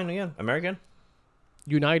y'all flying again? American?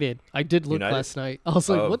 United. I did look United? last night. I was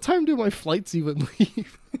like, Oh. what time do my flights even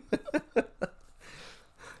leave?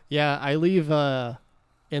 Yeah, I leave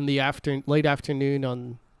in the late afternoon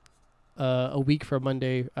on a week from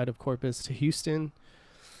Monday out of Corpus to Houston.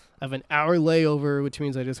 I have an hour layover, which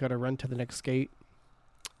means I just got to run to the next gate.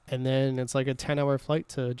 And then it's like a 10-hour flight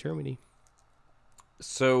to Germany.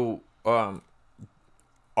 So, are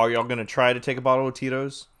y'all gonna try to take a bottle of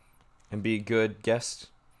Tito's and be a good guest?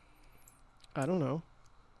 I don't know.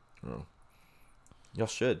 Oh. Y'all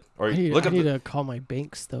should. Or I need, look I up need the. to call my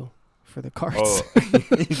banks, though, for the cards. Oh.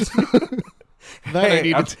 That I Hey,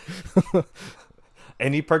 needed to.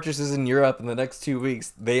 Any purchases in Europe in the next 2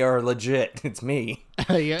 weeks, they are legit. It's me.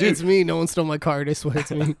 Yeah, Dude. it's me. No one stole my card. I swear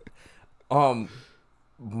it's me.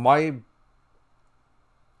 My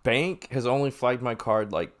bank has only flagged my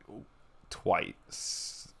card like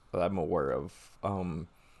twice that I'm aware of.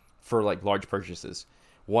 For like large purchases.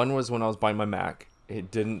 One was when I was buying my Mac. It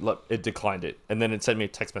declined it, and then it sent me a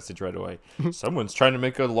text message right away. Someone's trying to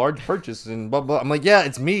make a large purchase and blah blah. I'm like, yeah,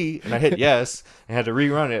 it's me, and I hit yes and had to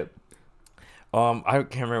rerun it. I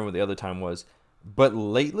can't remember what the other time was, but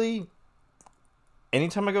lately,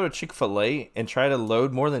 anytime I go to Chick-fil-A and try to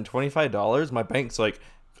load more than $25, my bank's like,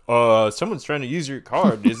 someone's trying to use your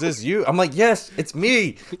card. Is this you? I'm like, yes, it's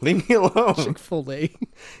me. Leave me alone. Chick-fil-A.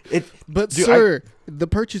 But Dude, sir, the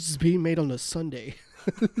purchase is being made on a Sunday.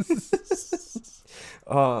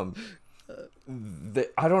 I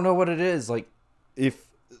don't know what it is. Like,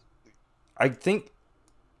 I think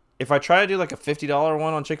if I try to do like a $50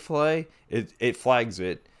 one on Chick-fil-A, it flags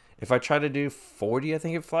it. If I try to do 40, I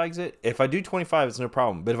think it flags it. If I do 25, it's no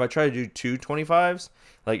problem. But if I try to do two 25s,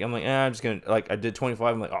 like I'm like, I'm just gonna like I did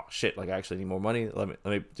 25. I'm like, oh shit, like I actually need more money. Let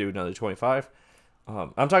me do another 25.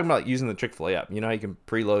 I'm talking about using the Chick-fil-A app. You know how you can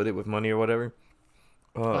preload it with money or whatever.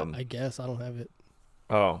 I guess I don't have it.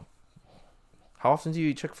 Oh, how often do you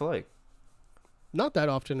eat Chick-fil-A? Not that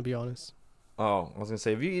often, to be honest. Oh, I was gonna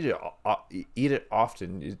say if you eat it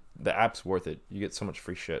often, the app's worth it. You get so much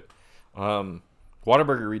free shit.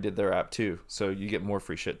 Whataburger redid their app too, so you get more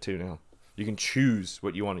free shit too now. You can choose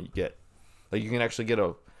what you want to get. Like you can actually get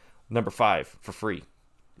a number 5 for free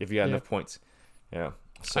if you got enough points. Yeah.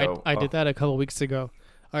 So I did that a couple weeks ago.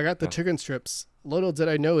 I got the chicken strips. Little did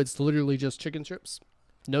I know it's literally just chicken strips.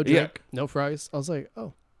 No drink, no fries. I was like,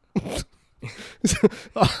 oh.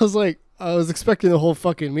 I was expecting the whole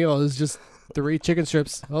fucking meal. It was just 3 chicken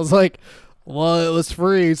strips. I was like, well, it was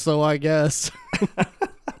free, so I guess.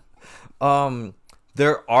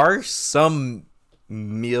 There are some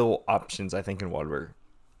meal options I think in Whataburger.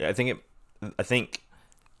 I think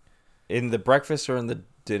in the breakfast or in the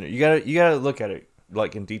dinner, you gotta look at it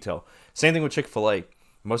like in detail. Same thing with Chick-fil-A.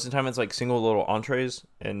 Most of the time it's like single little entrees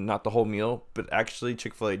and not the whole meal. But actually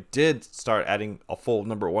Chick-fil-A did start adding a full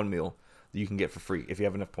number 1 meal that you can get for free if you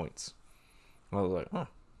have enough points. I was like, huh.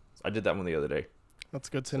 I did that one the other day. That's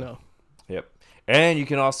good to know. Yep. And you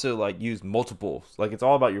can also like use multiples. Like it's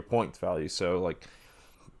all about your points value. So like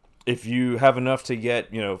if you have enough to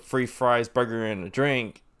get, free fries, burger, and a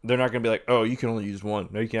drink, they're not going to be like, oh, you can only use one.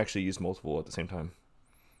 No, you can actually use multiple at the same time.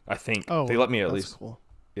 I think. Oh, they let me at that's least. Cool.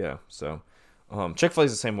 Yeah. So Chick-fil-A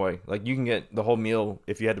is the same way. Like you can get the whole meal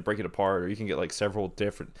if you had to break it apart, or you can get like several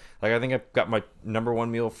different. Like I think I got my number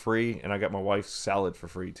 1 meal free, and I got my wife's salad for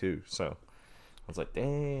free too. So I was like,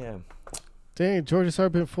 damn. Dang, George, it's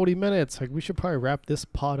already been 40 minutes. Like, we should probably wrap this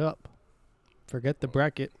pod up. Forget the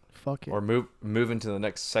bracket. Fuck it. Or move into the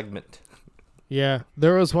next segment. Yeah.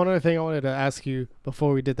 There was one other thing I wanted to ask you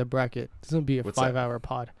before we did the bracket. This is going to be a What's that? 5-hour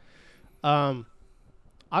pod.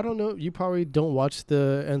 I don't know. You probably don't watch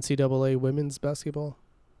the NCAA women's basketball.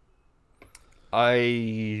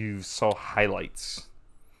 I saw highlights.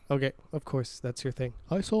 Okay. Of course. That's your thing.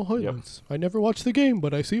 I saw highlights. Yep. I never watched the game,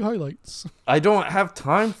 but I see highlights. I don't have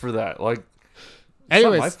time for that. Like,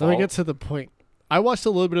 anyways, let me get to the point. I watched a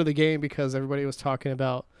little bit of the game because everybody was talking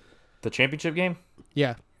about the championship game.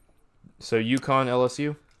 Yeah. So UConn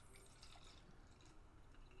LSU.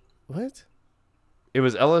 What? It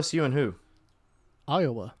was LSU and who?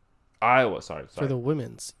 Iowa. Sorry. For the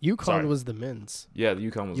women's. UConn was the men's. Yeah, the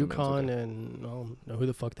UConn was the men's. UConn and I don't know who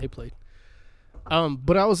the fuck they played.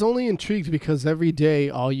 But I was only intrigued because every day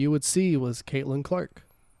all you would see was Caitlin Clark.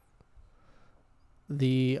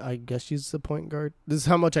 I guess she's the point guard. This is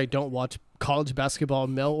how much I don't watch college basketball,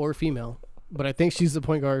 male or female. But I think she's the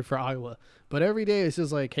point guard for Iowa. But every day it's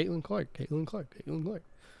just like Caitlin Clark.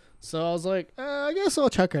 So I was like, I guess I'll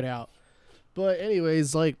check it out. But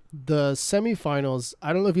anyways, like the semifinals,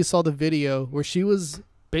 I don't know if you saw the video where she was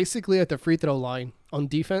basically at the free throw line on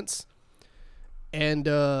defense. And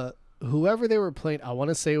whoever they were playing, I want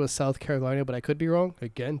to say it was South Carolina, but I could be wrong.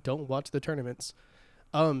 Again, don't watch the tournaments.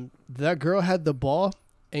 That girl had the ball,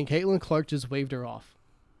 and Caitlin Clark just waved her off.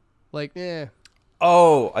 Like, eh.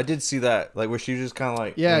 Oh, I did see that. Like where she was just kind of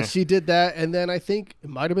like, Yeah, eh. she did that, and then I think it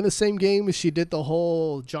might have been the same game as she did the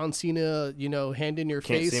whole John Cena, hand in your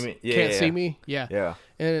Can't face, see me. Yeah, can't yeah, see yeah. me, yeah. Yeah.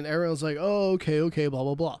 And everyone's like, oh, okay, blah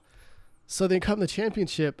blah blah. So then come the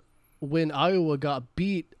championship, when Iowa got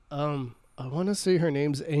beat. I want to say her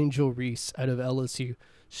name's Angel Reese out of LSU.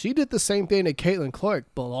 She did the same thing to Caitlin Clark,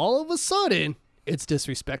 but all of a sudden, it's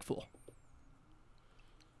disrespectful.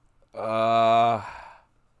 Uh,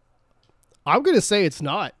 I'm gonna say it's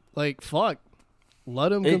not. Like, fuck, let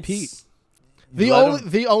them compete. it's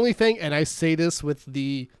The only thing, and I say this with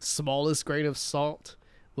the smallest grain of salt,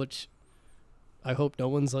 which I hope no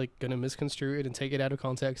one's like gonna misconstrue it and take it out of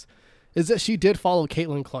context, is that she did follow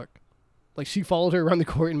Caitlin Clark. Like, she followed her around the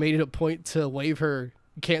court and made it a point to wave her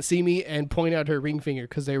 "can't see me" and point out her ring finger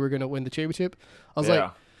because they were gonna win the championship. I was like,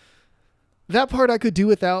 that part I could do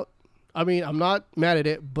without. I mean, I'm not mad at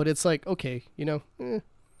it, but it's like, okay,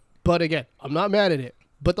 But again, I'm not mad at it.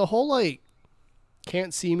 But the whole like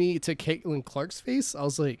 "can't see me" to Caitlin Clark's face, I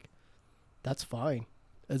was like, that's fine.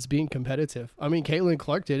 It's being competitive. I mean, Caitlin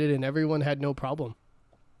Clark did it, and everyone had no problem.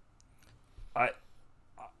 I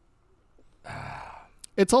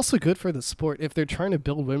It's also good for the sport. If they're trying to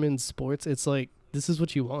build women's sports, it's like, this is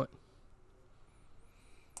what you want.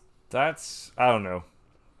 that's I don't know.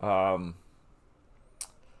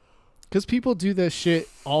 Because people do this shit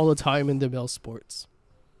all the time in the male sports.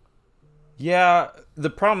 Yeah, the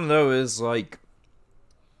problem though is like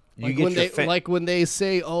you Like get when your when they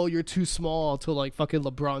say, "Oh, you're too small," to like fucking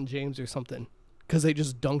LeBron James or something, because they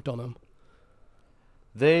just dunked on him.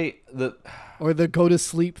 Or the go to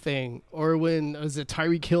sleep thing, or when was it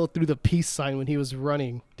Tyreek Hill threw the peace sign when he was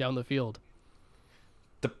running down the field.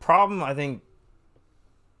 the problem I think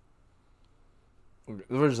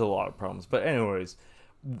there's a lot of problems, but anyways,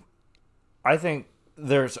 I think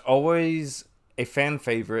there's always a fan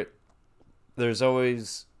favorite. There's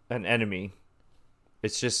always an enemy.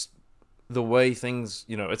 It's just the way things,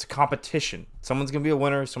 it's a competition. Someone's going to be a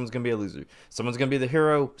winner. Someone's going to be a loser. Someone's going to be the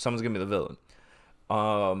hero. Someone's going to be the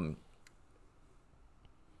villain.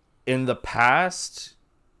 In the past,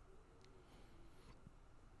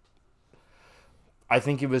 I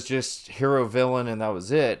think it was just hero, villain, and that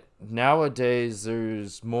was it. Nowadays,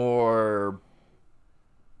 there's more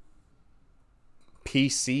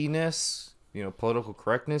PC-ness, political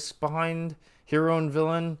correctness behind hero and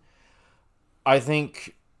villain. I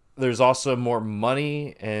think there's also more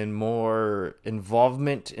money and more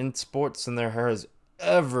involvement in sports than there has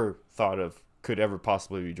ever thought of, could ever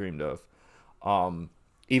possibly be dreamed of.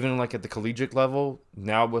 Even like at the collegiate level,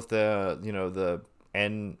 now with the, the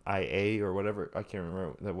NIA or whatever, I can't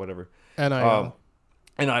remember that, whatever.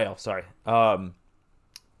 NIL, sorry.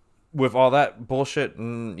 With all that bullshit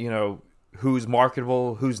and, who's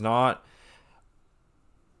marketable, who's not.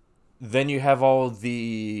 Then you have all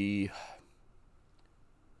the...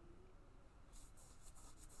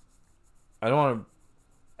 I don't want to...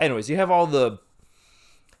 Anyways, you have all the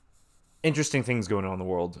interesting things going on in the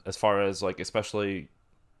world as far as, like, especially...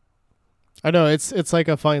 I know, it's like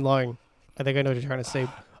a fine line. I think I know what you're trying to say.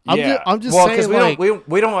 I'm just well, saying, because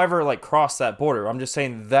we don't ever, like, cross that border. I'm just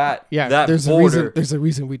saying that that there's border... There's a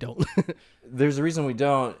reason we don't. There's a reason we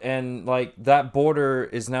don't. And, like, that border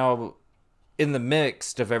is now in the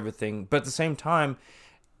mix of everything. But at the same time,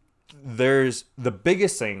 there's the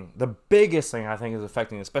biggest thing I think is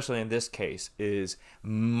affecting, especially in this case, is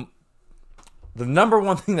the number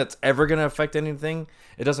one thing that's ever going to affect anything.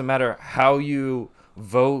 It doesn't matter how you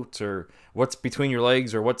vote or what's between your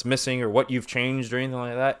legs or what's missing or what you've changed or anything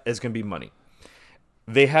like that. It's going to be money.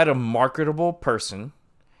 They had a marketable person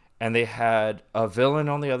and they had a villain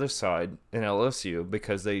on the other side in LSU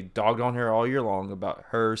because they dogged on her all year long about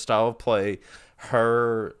her style of play.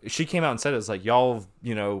 She came out and said, it's like, y'all,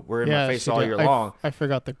 were in my face all year long. I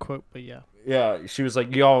forgot the quote, but yeah. Yeah, she was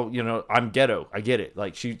like, y'all, I'm ghetto. I get it.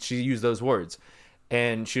 Like, she used those words.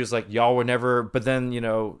 And she was like, y'all were never, but then,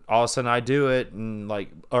 all of a sudden I do it, and like,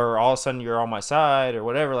 or all of a sudden you're on my side or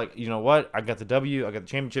whatever. Like, you know what? I got the W. I got the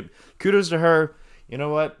championship. Kudos to her. You know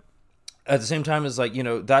what? At the same time, it's like,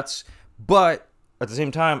 but at the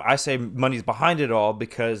same time, I say money's behind it all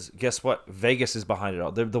because guess what? Vegas is behind it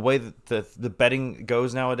all. The way that the betting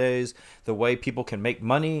goes nowadays, the way people can make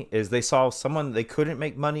money is they saw someone they couldn't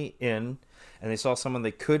make money in, and they saw someone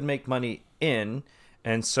they could make money in.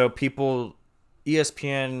 And so people,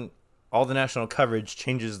 ESPN, all the national coverage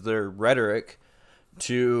changes their rhetoric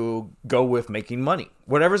to go with making money.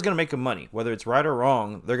 Whatever's going to make them money, whether it's right or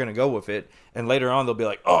wrong, they're going to go with it. And later on, they'll be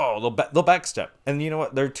like, oh, they'll backstep. And you know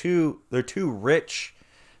what? They're too rich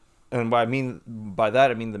and what I mean by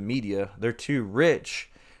that, I mean the media. They're too rich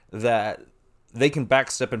that they can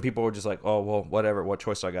backstep, and people are just like, oh well, whatever. What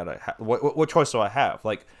choice do I gotta? What choice do I have?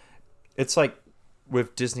 Like, it's like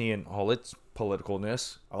with Disney and all its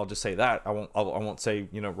politicalness. I'll just say that I won't say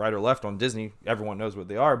right or left on Disney. Everyone knows what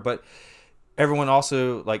they are, but everyone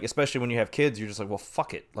also, like, especially when you have kids, you're just like, well,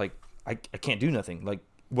 fuck it. Like, I can't do nothing. Like,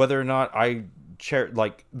 whether or not I share,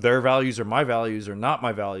 like, their values or my values or not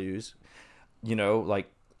my values,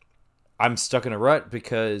 like, I'm stuck in a rut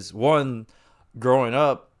because, one, growing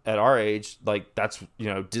up at our age, like, that's,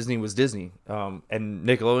 Disney was Disney. And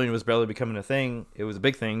Nickelodeon was barely becoming a thing. It was a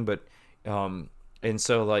big thing, but, and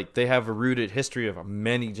so, like, they have a rooted history of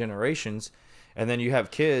many generations. And then you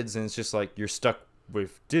have kids, and it's just like you're stuck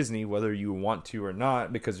with Disney, whether you want to or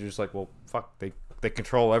not, because you're just like, well, fuck, they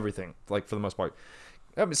control everything, like, for the most part.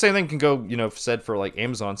 I mean, same thing can go, said for, like,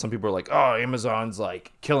 Amazon. Some people are like, oh, Amazon's,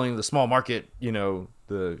 like, killing the small market,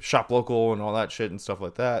 the shop local and all that shit and stuff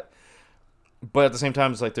like that. But at the same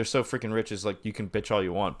time, it's like, they're so freaking rich, it's like, you can bitch all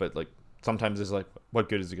you want, but, like, sometimes it's like, what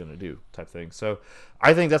good is it going to do type thing. So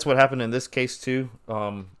I think that's what happened in this case too.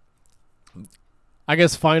 I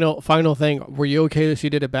guess final thing, were you okay that she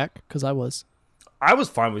did it back? Because I was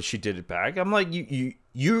fine with she did it back. I'm like,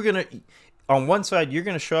 you're going to, on one side, you're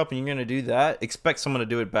going to show up and you're going to do that. Expect someone to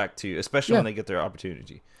do it back to you, especially when they get their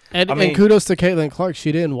opportunity. And kudos to Caitlin Clark.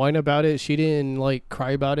 She didn't whine about it. She didn't, like,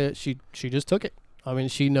 cry about it. She just took it. I mean,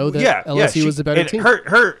 she know that LSU was the better team.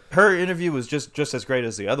 Her interview was just as great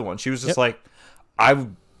as the other one. She was just like,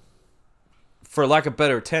 for lack of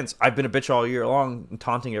better tense, I've been a bitch all year long and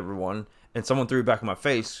taunting everyone, and someone threw it back in my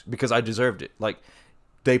face because I deserved it. Like,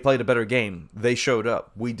 they played a better game. They showed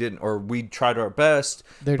up. We didn't, or we tried our best.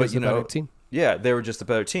 They're just a better team. Yeah, they were just a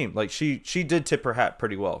better team. Like, she did tip her hat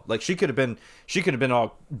pretty well. Like, she could have been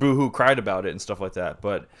all boohoo, cried about it and stuff like that.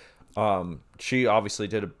 But she obviously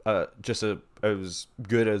did it was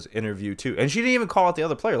good as interview too, and she didn't even call out the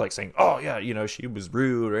other player, like, saying, "Oh yeah, she was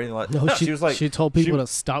rude" or anything like that. No, she was like, she told people to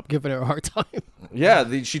stop giving her a hard time. Yeah,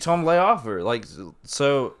 she told them to lay off her. Like,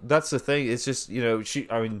 so that's the thing. It's just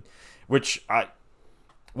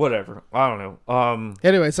whatever. I don't know.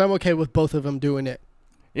 Anyways, I'm okay with both of them doing it.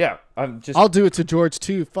 Yeah, I'll do it to George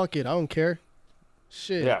too. Fuck it, I don't care.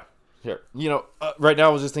 Shit. Yeah, sure. Right now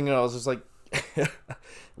I was just thinking. I was just like,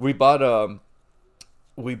 we bought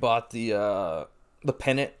the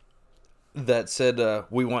pennant that said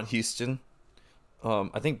we want Houston.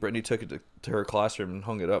 I think Brittany took it to her classroom and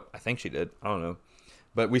hung it up. I think she did. I don't know.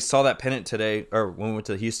 But we saw that pennant today, or when we went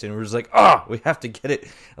to Houston, we were just like, we have to get it.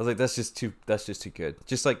 I was like, that's just too good.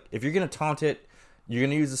 Just like, if you're gonna taunt it, you're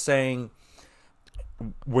gonna use the saying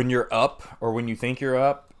when you're up or when you think you're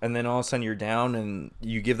up, and then all of a sudden you're down, and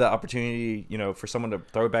you give that opportunity, for someone to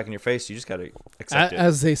throw it back in your face. You just gotta accept it.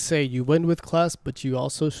 As they say, you win with class, but you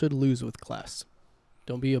also should lose with class.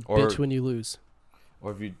 Don't be a bitch when you lose.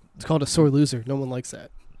 Or if you, it's called a sore loser. No one likes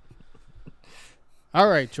that. All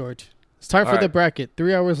right, George. It's time for the bracket.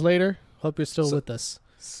 3 hours later. Hope you're still with us.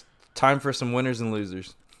 Time for some winners and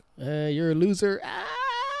losers. You're a loser.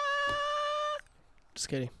 Just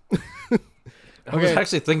kidding. I was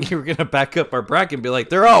actually thinking you were going to back up our bracket and be like,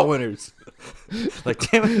 they're all winners. Like,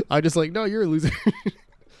 damn it. I just like, no, you're a loser.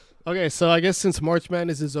 Okay, so I guess since March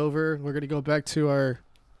Madness is over, we're going to go back to our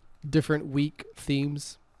different week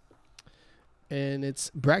themes. And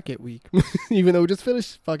it's bracket week. Even though we just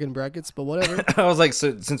finished fucking brackets, but whatever. I was like,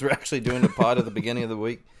 so since we're actually doing a pod at the beginning of the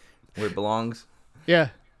week where it belongs. Yeah,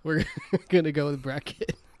 we're going to go with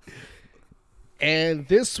bracket. And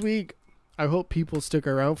this week, I hope people stick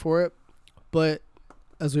around for it. But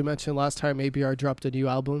as we mentioned last time, ABR dropped a new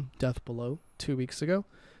album, Death Below, 2 weeks ago,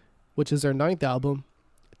 which is their 9th album.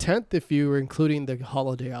 10th if you were including the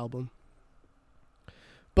holiday album.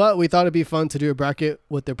 But we thought it'd be fun to do a bracket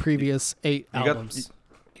with the previous 8 albums.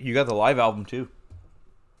 You got the live album too.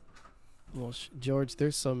 Well, George,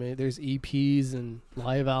 there's so many. There's EPs and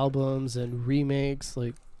live albums and remakes.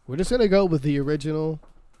 Like, we're just going to go with the original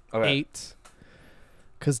 8.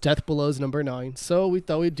 Because Death Below is number 9. So we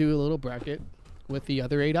thought we'd do a little bracket with the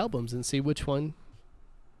other 8 albums and see which one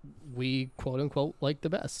we, quote-unquote, like the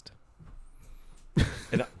best.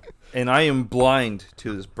 And I am blind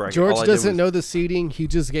to this bracket. George doesn't know the seeding. He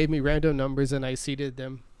just gave me random numbers, and I seeded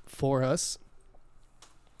them for us.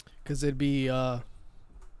 Because it'd be... the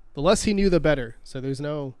less he knew, the better. So there's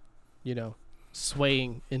no,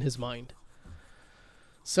 swaying in his mind.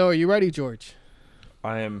 So are you ready, George?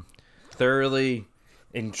 I am thoroughly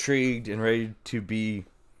intrigued and ready to be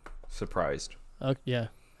surprised. Yeah.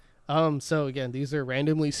 So again, these are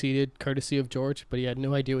randomly seeded, courtesy of George, but he had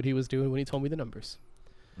no idea what he was doing when he told me the numbers.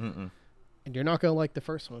 Mm-mm. And you're not gonna like the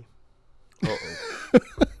first one.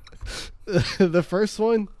 Uh-oh. The first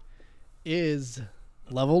one is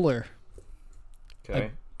Leveler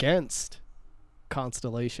Okay. against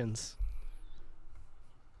Constellations.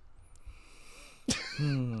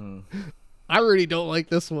 I really don't like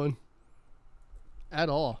this one at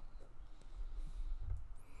all.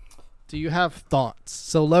 Do you have thoughts?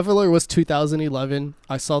 So Leveler was 2011.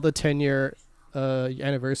 I saw the 10-year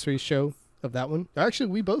anniversary show of that one. Actually,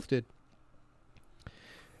 we both did.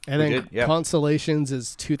 And We then did, yeah. Constellations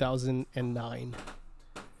is 2009.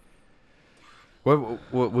 We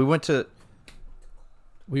went to.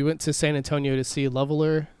 We went to San Antonio to see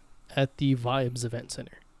Leveler at the Vibes Event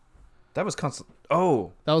Center. That was constant.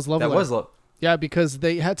 Oh, That was Leveler. that was love. Yeah, because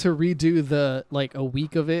they had to redo the a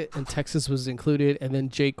week of it, and Texas was included, and then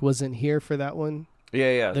Jake wasn't here for that one.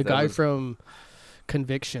 Yeah. The that guy was- from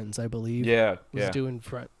Convictions, I believe, Yeah, was yeah. doing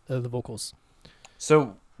front the vocals.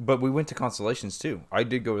 So, but we went to Constellations too. I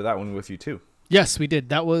did go to that one with you too. Yes, we did.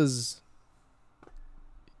 That was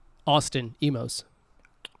Austin Emos.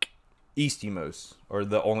 East emos, or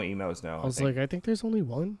the only emos now. I was think. like, I think there's only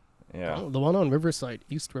one. Yeah, Oh, the one on Riverside,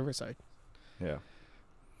 East Riverside. yeah.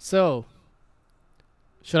 So,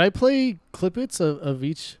 should I play clippets of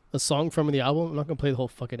each a song from the album? I'm not gonna play the whole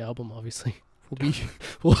fucking album, obviously.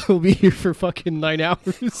 We'll be here for fucking 9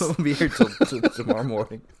 hours. We'll be here till tomorrow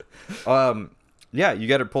morning. Yeah, you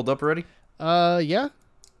got it pulled up already. Yeah.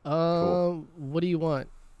 Cool. What do you want?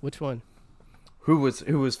 Which one? Who was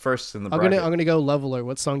first in the I'm bracket? gonna go Leveler.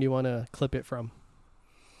 What song do you want to clip it from?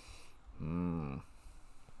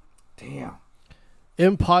 Damn.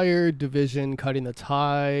 Empire, Division, Cutting the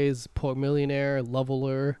Ties, Poor Millionaire,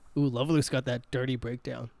 Leveler. Ooh, Leveler's got that dirty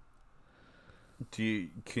breakdown.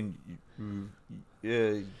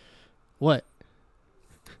 What?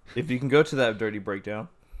 If you can go to that dirty breakdown.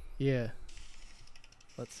 Yeah.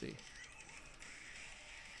 Let's see.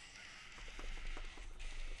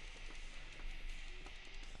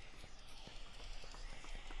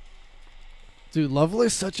 Dude,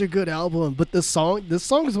 Leveler's such a good album, but this song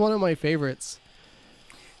is one of my favorites.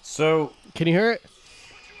 So Can you hear it?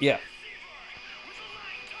 yeah,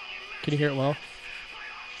 Can you hear it well?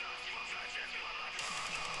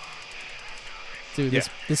 Dude, Yeah.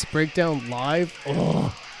 this breakdown live.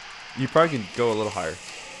 Oh, you probably can go a little higher.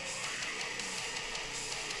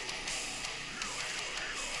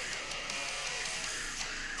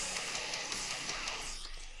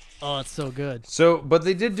 oh, it's so good. So, but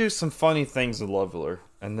they did do some funny things with Leveler,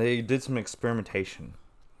 and they did some experimentation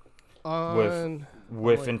On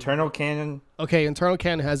with like- internal canon. okay, Internal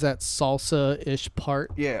Canon has that salsa-ish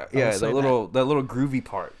part. Yeah, I'll yeah, say that little groovy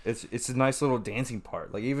part. It's a nice little dancing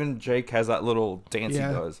part. Like even Jake has that little dance Yeah.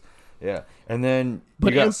 he does. Yeah, and then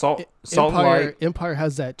But you got Em- Salt and Empire, Light. Empire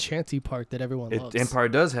has that chanty part that everyone loves. Empire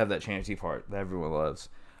does have that chanty part that everyone loves,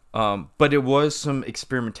 but it was some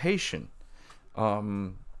experimentation.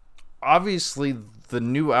 Obviously, the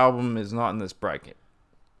new album is not in this bracket.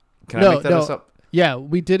 Can I make that up? Yeah,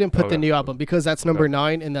 we didn't put the Okay. new album because that's number Okay.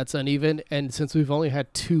 9 and that's uneven. And since we've only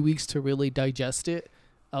had 2 weeks to really digest it,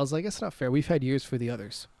 I was like, it's not fair. We've had years for the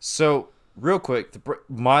others. So, real quick,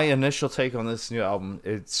 my initial take on this new album,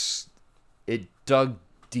 it dug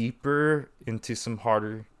deeper into some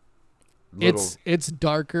harder. It's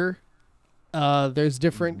darker. There's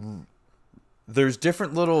different. There's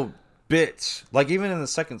different little bits. Like even in the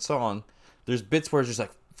second song, there's bits where it's just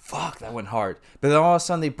like, fuck, that went hard. But then all of a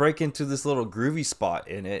sudden they break into this little groovy spot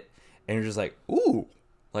in it, and you're just like, ooh,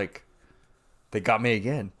 like they got me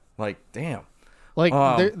again. Like, damn. Like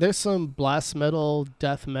there's some blast metal,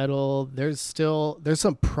 death metal. There's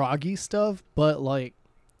some proggy stuff, but like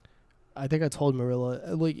I think I told Marilla,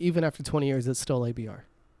 like even after 20 years, it's still ABR,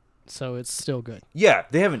 so it's still good. Yeah,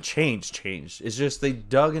 they haven't changed. It's just they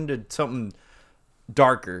dug into something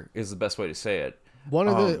darker is the best way to say it. One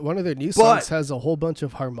of their new songs has a whole bunch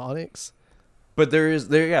of harmonics. But there's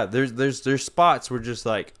spots where just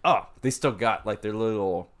like, oh, they still got like their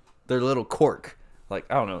little quirk. Like,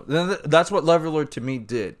 I don't know. That's what Leveler to me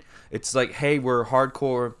did. It's like, hey, we're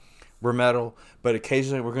hardcore, we're metal, but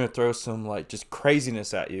occasionally we're gonna throw some like just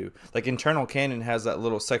craziness at you. Like Internal Canon has that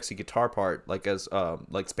little sexy guitar part, like as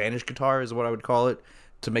like Spanish guitar is what I would call it,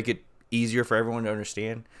 to make it easier for everyone to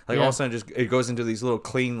understand. Like all of a sudden just it goes into these little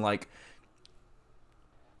clean like.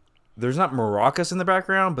 There's not maracas in the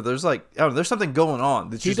background, but there's like, I don't know, there's something going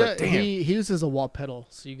on. It's just like, damn. He uses a wah pedal,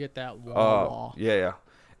 so you get that wah wah. Yeah.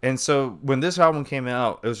 And so when this album came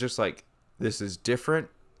out, it was just like, this is different.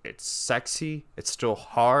 It's sexy. It's still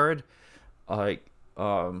hard. Like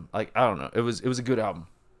I don't know. It was a good album.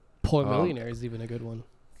 Poor Millionaire is even a good one.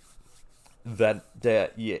 That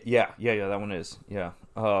that one is. Yeah.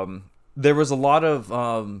 There was a lot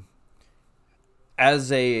of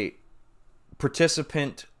as a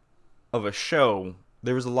participant of a show,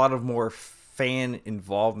 there was a lot of more fan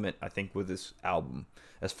involvement, I think, with this album,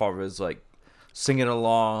 as far as like singing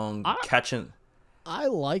along, catching. I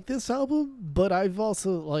like this album, but I've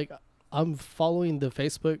also like I'm following the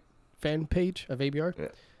Facebook fan page of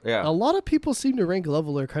ABR. Yeah. A lot of people seem to rank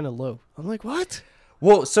Leveler kind of low. I'm like, what?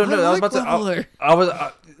 Well, so no, I was like about Leveler. to. I was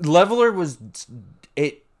Leveler was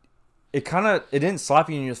it. It kind of it didn't slap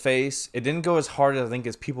you in your face. It didn't go as hard as I think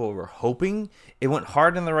as people were hoping. It went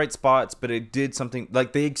hard in the right spots, but it did something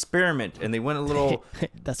like they experiment and they went a little.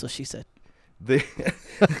 That's what she said. They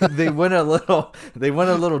they went a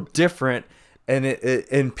little different, and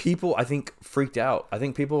and people I think freaked out. I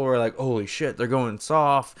think people were like, "Holy shit, they're going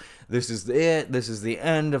soft. This is it. This is the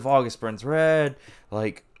end of August Burns Red."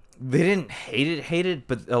 Like they didn't hate it,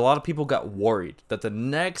 but a lot of people got worried that the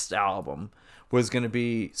next album was going to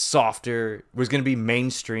be softer, was going to be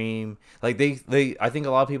mainstream. Like they I think a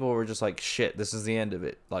lot of people were just like, "Shit, this is the end of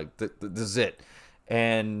it. Like this is it."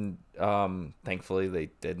 And thankfully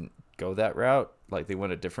they didn't go that route. Like they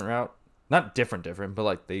went a different route. Not different, but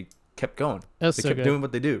like they kept going. That's They so kept good. doing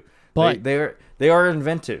what they do. But they are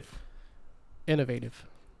inventive. innovative.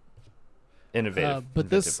 Innovative. But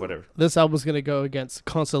inventive, whatever. this album's gonna go against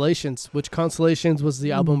Constellations, which Constellations was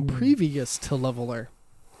the album previous to Leveler,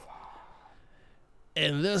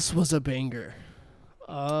 and this was a banger.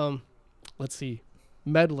 Let's see,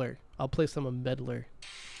 Meddler. I'll play some of Meddler.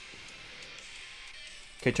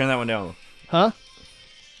 Okay, turn that one down. Huh?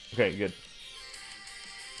 Okay, good.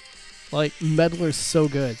 Like Meddler's so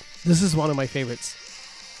good. This is one of my favorites.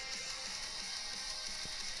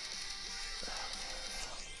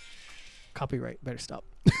 Copyright, better stop.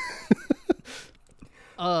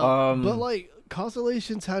 But like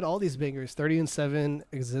Constellations had all these bangers: 30 and 7,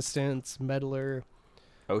 Existence, Meddler,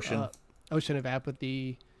 Ocean. Ocean of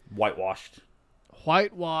Apathy, Whitewashed.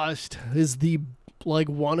 Whitewashed is the like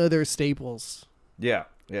one of their staples. Yeah.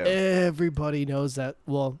 Everybody knows that.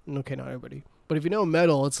 Well, okay, not everybody, but if you know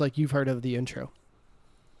metal, it's like you've heard of the intro.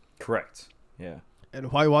 Correct. Yeah.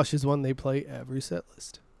 And Whitewash is one they play every set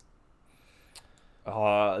list.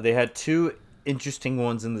 They had two interesting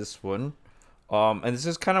ones in this one. And this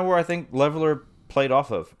is kind of where I think Leveler played off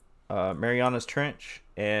of. Mariana's Trench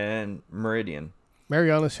and Meridian.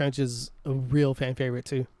 Mariana's Trench is a real fan favorite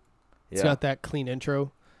too. It's Yeah. got that clean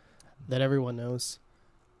intro that everyone knows.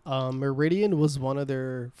 Meridian was one of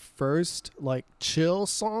their first like chill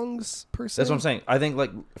songs per se. That's what I'm saying. I think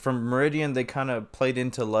like from Meridian they kind of played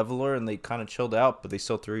into Leveler and they kind of chilled out, but they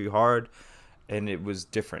still threw you hard, and it was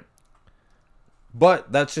different.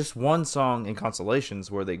 But that's just one song in Constellations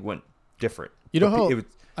where they went different. You know But how it was,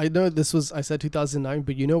 I know this was I said 2009,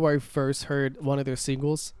 but you know where I first heard one of their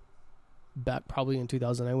singles? Back probably in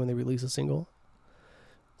 2009 when they released a single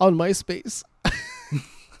on MySpace.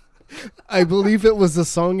 I believe it was the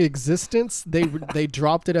song Existence. They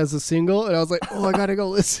dropped it as a single, and I was like, oh, I gotta go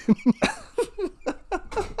listen.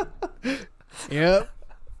 Yep.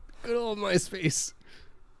 Good old MySpace.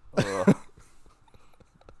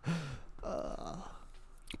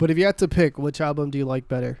 But if you had to pick, which album do you like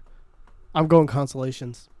better? I'm going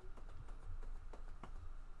Constellations.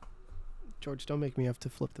 George, don't make me have to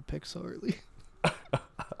flip the pick so early.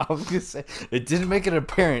 I was gonna say it didn't make an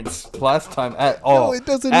appearance last time at all. No, it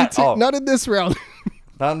doesn't. At all. Not in this round.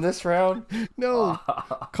 Not in this round. No.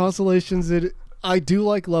 Constellations. I do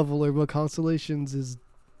like Leveler, but Constellations is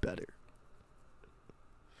better.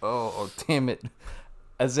 Oh, damn it!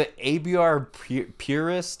 As an ABR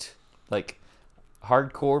purist, like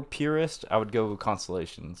hardcore purist, I would go with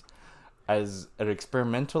Constellations. As an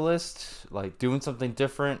experimentalist, like doing something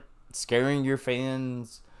different, scaring your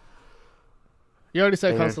fans. You already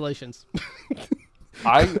said Yeah. Constellations.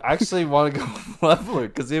 I actually want to go with Leveler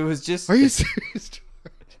because it was just. Are you serious?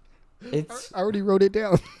 It's I already wrote it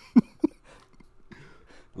down.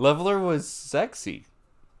 Leveler was sexy.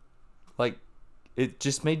 Like, it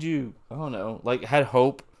just made you, I don't know, like had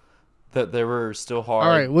hope that there were still hard.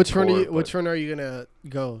 All right, which one are you gonna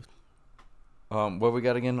go? What we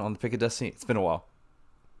got again on the Pick of Destiny? It's been a while.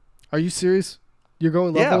 Are you serious? You're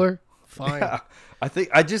going Yeah. Leveler? Fine. Yeah, I think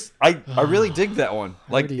I really dig that one.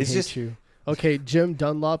 I Like, already it's hate just you. Okay, Jim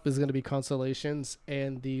Dunlop is gonna be Constellations,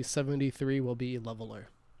 and the 73 will be Leveler.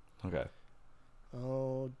 okay.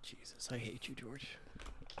 Oh Jesus, I hate you, George.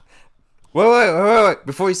 Wait!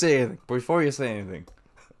 Before you say anything,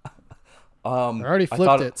 I already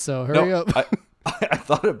flipped it, so hurry up. I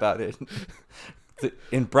thought about it.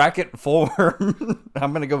 In bracket form,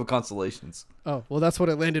 I'm gonna go with Constellations. Oh, well, that's what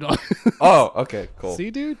it landed on. Oh, okay, cool.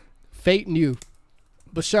 See, dude? Fate knew.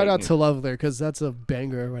 But shout Fate out knew. to Leveler, because that's a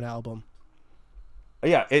banger of an album.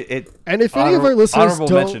 Yeah, it And if any of our listeners honorable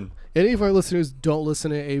don't, mention. any of our listeners don't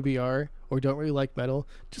listen to ABR or don't really like metal,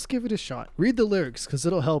 just give it a shot. Read the lyrics because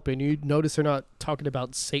it'll help, and you notice they're not talking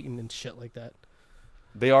about Satan and shit like that.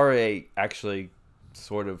 They are a actually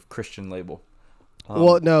sort of Christian label.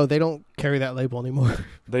 Well, no, they don't carry that label anymore.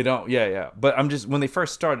 They don't. Yeah. But I'm just when they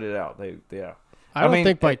first started out, yeah. I don't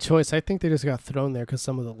think by choice. I think they just got thrown there because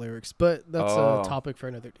some of the lyrics. But that's a topic for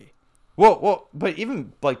another day. Well, but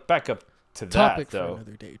even like back up to Topic that though. for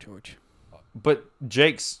another day, George. But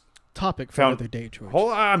Jake's Topic for another day, George.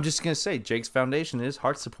 Hold on, I'm just gonna say Jake's foundation is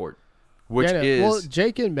Heart Support, which is well,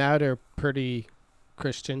 Jake and Matt are pretty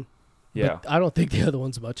Christian. Yeah, but I don't think the other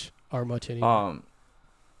ones are much anymore.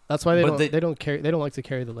 That's why they don't like to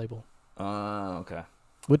carry the label. Okay.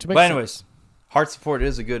 Which makes But anyways, sense. Heart Support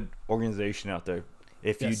is a good organization out there.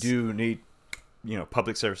 If Yes. you do need,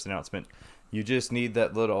 public service announcement, you just need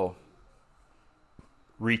that little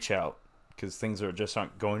reach out because things are just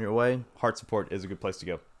aren't going your way. Heart Support is a good place to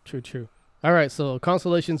go. True. All right, so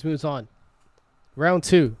Constellations moves on. Round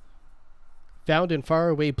 2. Found in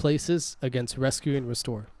Faraway Places against Rescue and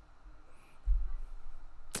Restore.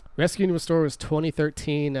 Rescue and Restore was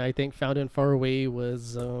 2013. I think Found in Faraway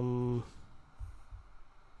was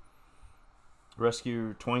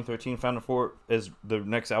Rescue 2013, Found in 4 is the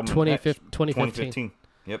next album. 2015.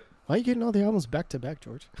 Yep. Why are you getting all the albums back to back,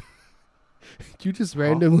 George? You just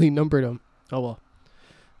randomly numbered them. Oh well.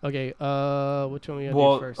 Okay, which one we gonna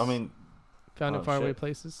do first? I mean, Found in Faraway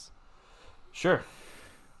Places. Sure.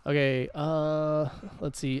 Okay,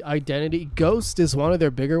 let's see. Identity. Ghost is one of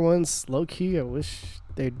their bigger ones. Low key, I wish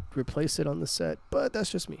they'd replace it on the set, but that's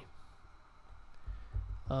just me.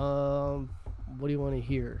 What do you want to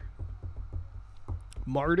hear?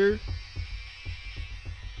 Martyr.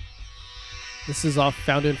 This is off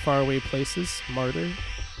Found in Faraway Places. Martyr.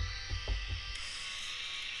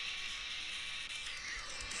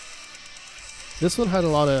 This one had a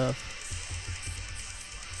lot of...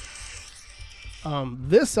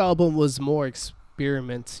 this album was more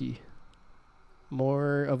experimenty.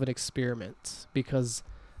 More of an experiment. Because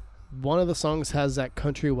one of the songs has that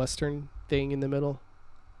country western thing in the middle.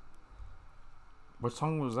 What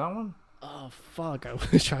song was that one? Oh, fuck. I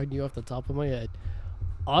wish I knew off the top of my head.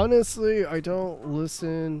 Honestly, I don't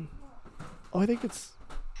listen... Oh, I think it's...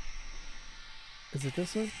 Is it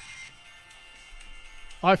this one?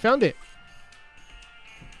 Oh, I found it.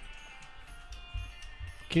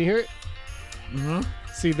 Can you hear it? Mm-hmm.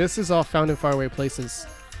 See, this is all Found in Faraway Places.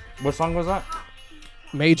 What song was that?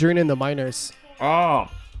 Majoring in the Minors. Oh.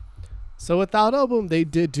 So with that album, they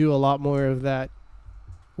did do a lot more of that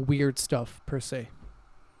weird stuff, per se.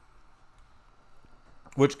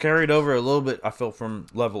 Which carried over a little bit, I feel, from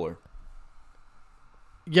Leveler.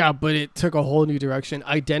 Yeah, but it took a whole new direction.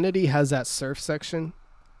 Identity has that surf section.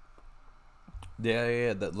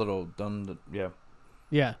 Yeah, that little yeah.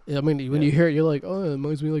 Yeah, I mean, when you hear it, you're like, oh, it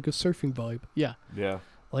reminds me like a surfing vibe. Yeah. Yeah.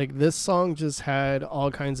 Like, this song just had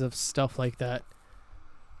all kinds of stuff like that.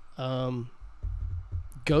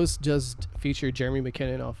 Ghost just featured Jeremy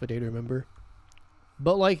McKinnon off A Day to Remember.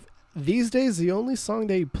 But, like, these days, the only song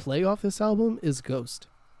they play off this album is Ghost.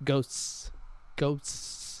 Ghosts.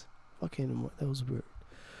 Fucking, that was weird.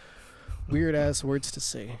 Weird-ass words to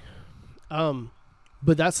say.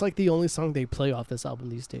 But that's, like, the only song they play off this album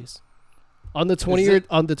these days. On the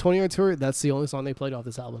 20-year tour, that's the only song they played off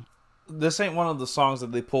this album. This ain't one of the songs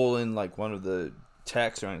that they pull in like one of the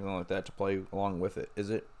texts or anything like that to play along with it, is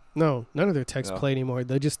it? No, none of their texts play anymore.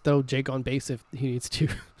 They just throw Jake on bass if he needs to.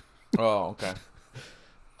 Oh, okay.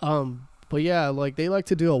 But yeah, like they like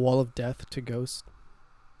to do a wall of death to Ghost.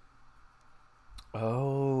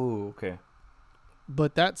 Oh, okay.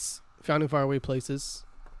 But that's Found in Faraway Places.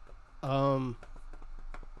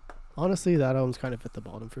 Honestly, that album's kind of at the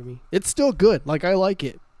bottom for me. It's still good. Like, I like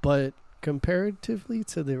it. But comparatively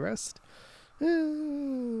to the rest,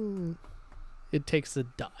 it takes a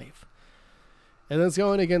dive. And then it's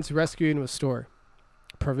going against Rescue and Restore.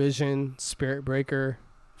 Provision, Spirit Breaker,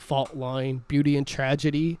 Fault Line, Beauty and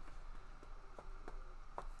Tragedy.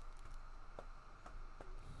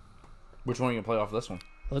 Which one are you going to play off of this one?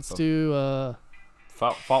 Let's do...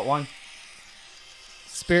 Fault Line?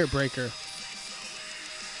 Spirit Breaker.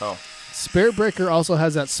 Oh. Spirit Breaker also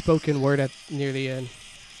has that spoken word near the end.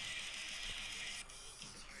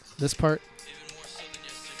 This part.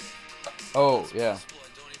 Oh, yeah.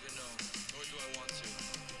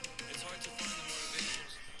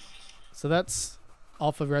 So that's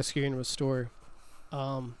off of Rescue and Restore.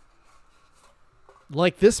 Like,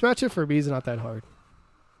 this matchup for me is not that hard.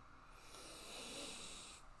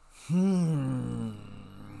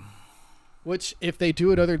 Which, if they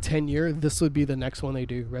do another 10 year, this would be the next one they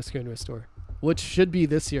do, Rescue and Restore. Which should be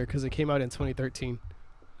this year, because it came out in 2013.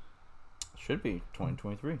 Should be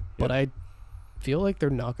 2023. But I feel like they're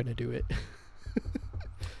not going to do it.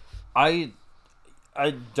 I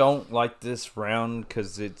don't like this round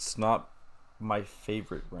because it's not my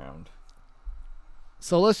favorite round.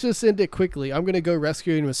 So let's just end it quickly. I'm going to go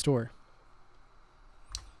Rescue and Restore.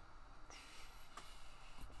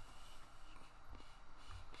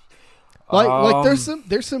 Like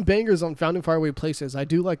there's some bangers on Found in Faraway Places. I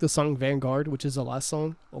do like the song Vanguard, which is the last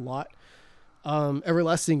song, a lot.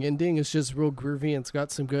 Everlasting Ending is just real groovy and it's got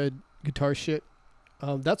some good guitar shit.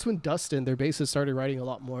 That's when Dustin, their bassist, started writing a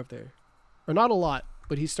lot more of their, or not a lot,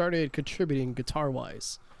 but he started contributing guitar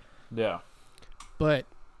wise. Yeah. But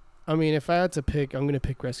I mean, if I had to pick, I'm gonna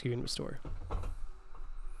pick Rescue and Restore.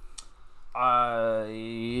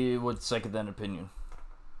 I would second that opinion.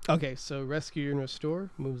 Okay, so Rescue and Restore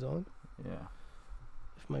moves on. Yeah.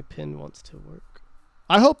 If my pen wants to work.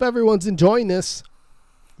 I hope everyone's enjoying this.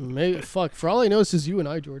 Maybe fuck. For all I know, this is you and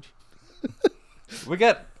I, George. We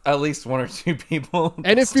got at least one or two people.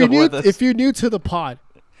 And if you're new to the pod,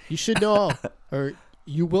 you should know, or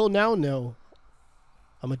you will now know,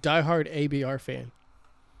 I'm a diehard ABR fan.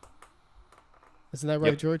 Isn't that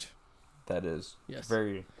right, George? That is. Yes.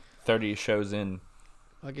 Very 30 shows in.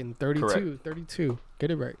 Fucking 32. Correct. 32.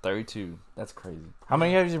 Get it right. 32. That's crazy. How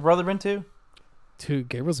many has your brother been to?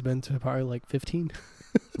 Gabriel's been to probably like 15.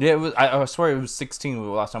 Yeah, it was. I swear it was 16 the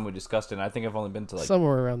last time we discussed it. And I think I've only been to like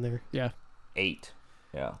somewhere around there. Yeah. 8.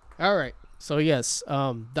 Yeah. All right. So yes,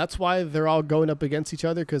 that's why they're all going up against each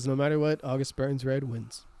other, because no matter what, August Burns Red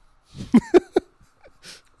wins.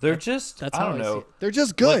 They're just. That's I how don't know. See it. They're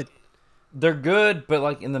just good. Like, they're good, but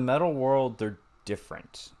like in the metal world, they're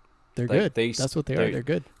different. They're like, good. That's what they are. They're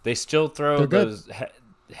good. They still throw those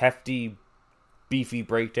hefty, beefy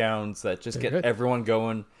breakdowns that just get everyone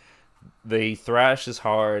going. They thrash as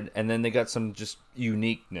hard, and then they got some just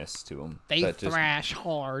uniqueness to them. They thrash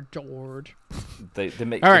hard, George. They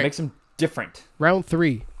make them different. Round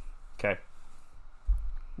 3. Okay.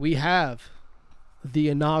 We have the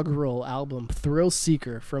inaugural album Thrill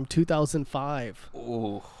Seeker from 2005.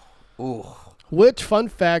 Ooh. Which, fun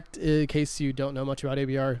fact, in case you don't know much about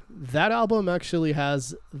ABR, that album actually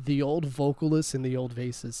has the old vocalist and the old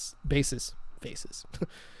basses.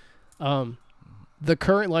 The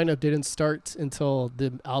current lineup didn't start until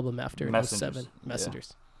the album after. It was 7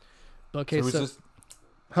 Messengers. Yeah. Okay, so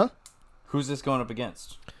who's this going up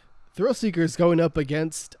against? Thrill Seeker is going up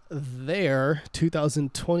against their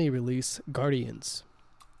 2020 release, Guardians.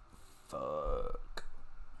 Fuck.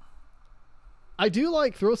 I do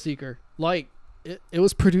like Thrill Seeker. Like, it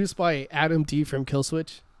was produced by Adam D from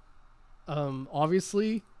Killswitch.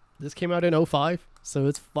 Obviously, this came out in 2005, so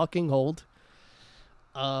it's fucking old.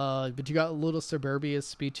 But you got Little Suburbia,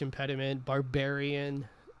 Speech Impediment, Barbarian,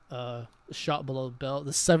 Shot Below the Belt,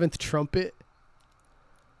 The Seventh Trumpet.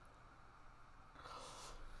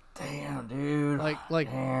 Damn, dude.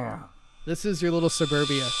 Like, damn. This is your Little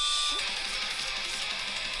Suburbia.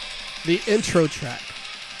 The intro track.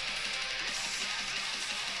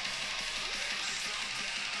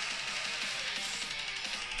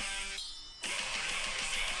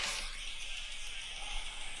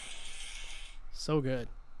 So good.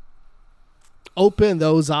 Open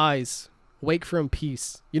those eyes. Wake from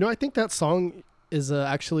peace. You know, I think that song is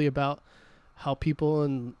actually about how people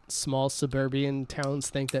in small suburban towns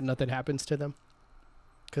think that nothing happens to them.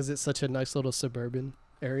 Because it's such a nice little suburban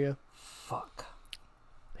area. Fuck.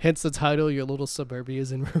 Hence the title, Your Little Suburbia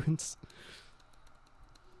is in Ruins.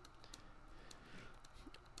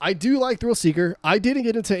 I do like Thrill Seeker. I didn't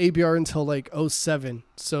get into ABR until like 2007.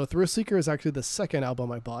 So Thrill Seeker is actually the second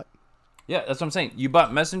album I bought. Yeah, that's what I'm saying. You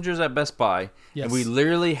bought Messengers at Best Buy, yes. And we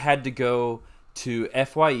literally had to go to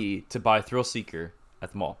FYE to buy Thrill Seeker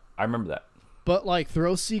at the mall. I remember that. But, like,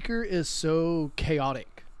 Thrill Seeker is so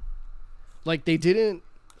chaotic. Like, they didn't...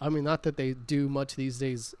 I mean, not that they do much these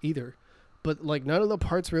days either. But, like, none of the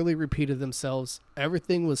parts really repeated themselves.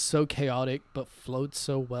 Everything was so chaotic, but flowed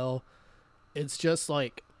so well. It's just,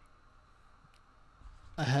 like,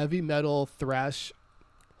 a heavy metal thrash,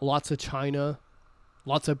 lots of China...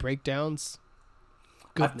 Lots of breakdowns.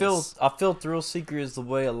 Goodness. I feel Thrill Seeker is the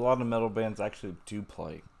way a lot of metal bands actually do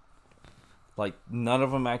play. Like, none of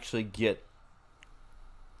them actually get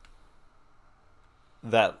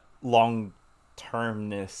that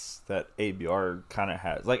long-termness that ABR kind of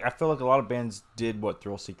has. Like, I feel like a lot of bands did what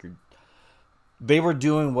Thrill Seeker... They were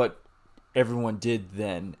doing what everyone did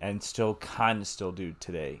then and still kind of still do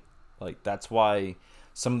today. Like, that's why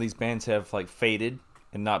some of these bands have, like, faded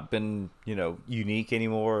and not been, you know, unique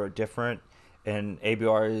anymore or different. And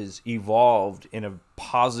ABR is evolved in a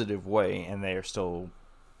positive way, and they are still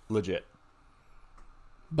legit.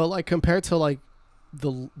 But, like, compared to, like,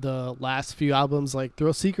 the last few albums, like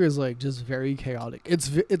Thrill Seeker is like just very chaotic.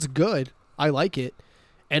 It's good. I like it,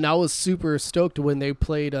 and I was super stoked when they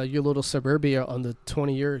played Your Little Suburbia on the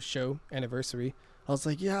 20-year show anniversary. I was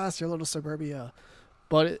like, yes, Your Little Suburbia,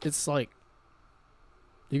 but it's like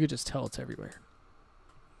you could just tell it's everywhere.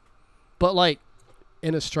 But like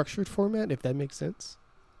in a structured format, if that makes sense.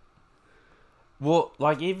 Well,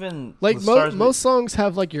 like even Like with Stars most songs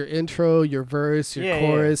have like your intro, your verse, your Yeah,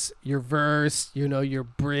 chorus, your verse, your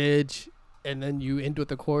bridge, and then you end with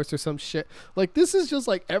the chorus or some shit. Like this is just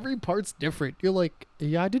like every part's different. You're like,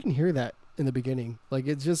 yeah, I didn't hear that in the beginning. Like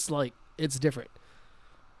it's just like it's different,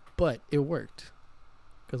 but it worked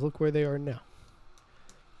because look where they are now.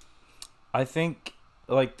 I think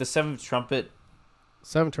like the Seventh Trumpet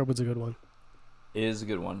Seven Trumpet's a good one. is a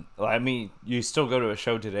good one. I mean, you still go to a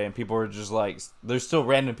show today and people are just like, there's still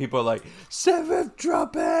random people like, Seventh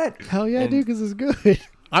Trumpet! Hell yeah, And- dude, because it's good.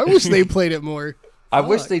 I wish they played it more. I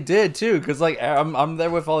wish Fuck. they did too, because like, I'm there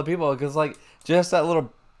with all the people, because like, just that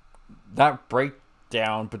little, not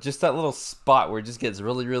breakdown, but just that little spot where it just gets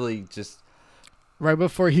really, really just, Right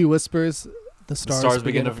before he whispers, the stars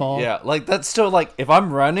begin to fall. Yeah, like that's still like, if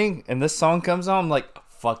I'm running and this song comes on, I'm like,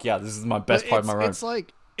 fuck yeah, this is my best But part of my run. It's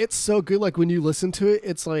like it's so good. Like when you listen to it,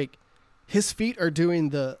 it's like his feet are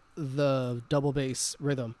doing the double bass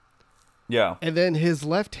rhythm, Yeah. and then his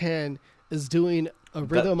left hand is doing a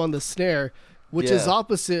rhythm on the snare, which is Yeah.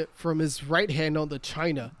 opposite from his right hand on the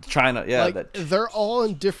china. China, yeah. Like they're all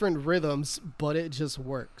in different rhythms, but it just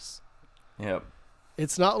works. Yeah.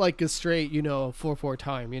 It's not like a straight 4/4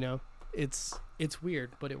 time. It's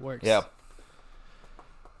weird, but it works. Yeah.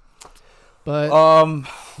 But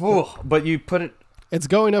But you put it, it's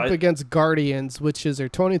going up against Guardians, which is their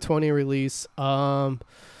 2020 release. I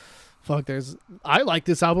like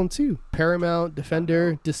this album too. Paramount,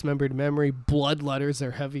 Defender, Dismembered Memory, Bloodletter's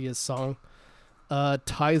their heaviest song.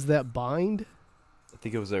 Ties That Bind. I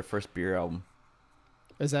think it was their first beer album,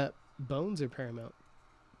 Is that Bones or Paramount?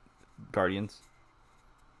 Guardians.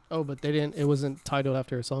 Oh, but it wasn't titled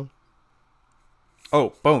after a song.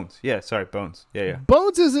 Oh, Bones. Yeah, sorry, Bones. Yeah.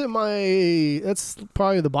 Bones isn't that's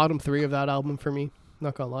probably the bottom 3 of that album for me.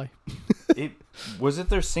 Not gonna lie. Was it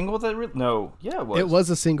their single that? No. Yeah, it was. It was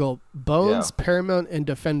a single. Bones, Paramount, and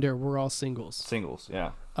Defender were all singles. Singles,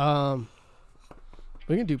 yeah.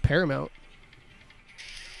 We can do Paramount.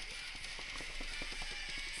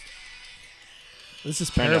 This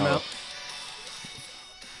is Paramount.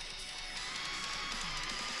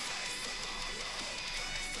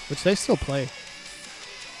 Which they still play.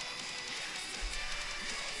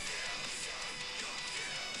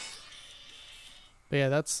 But yeah,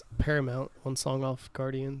 that's Paramount. One song off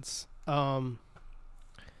Guardians.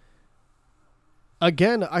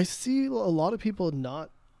 Again, I see a lot of people not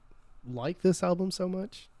like this album so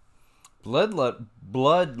much.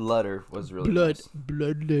 Bloodletter was really nice.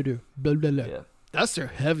 Bloodletter. Yeah. That's their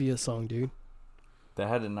heaviest song, dude. That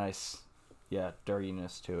had a nice,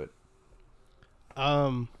 dirtiness to it.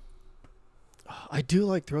 I do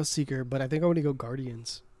like Thrill Seeker, but I think I want to go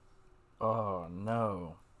Guardians. Oh,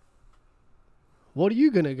 no. What are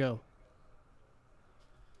you gonna go?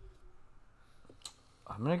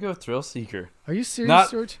 I'm going to go Thrill Seeker. Are you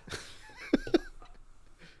serious, George?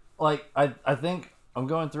 Like, I think I'm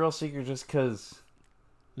going Thrill Seeker just because...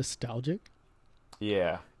 Nostalgic?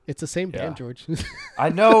 Yeah. It's the same band, George. I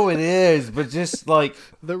know it is, but just like...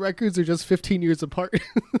 The records are just 15 years apart.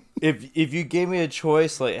 If you gave me a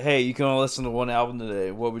choice, like, hey, you can only listen to one album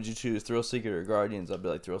today, what would you choose, Thrill Seeker or Guardians? I'd be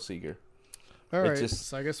like Thrill Seeker. All right,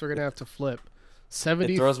 so I guess we're gonna have to flip.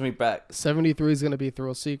 70, it throws me back. 73 is gonna be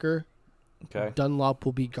Thrill Seeker. Okay. Dunlop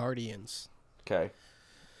will be Guardians. Okay.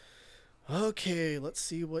 Okay, let's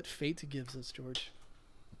see what Fate gives us, George.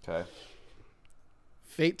 Okay.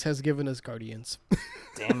 Fate has given us Guardians.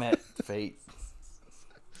 Damn it, Fate.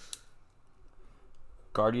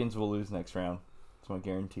 Guardians will lose next round. That's my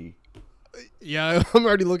guarantee. Yeah, I'm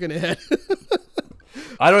already looking ahead.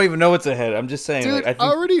 I don't even know what's ahead. I'm just saying. Dude, like, I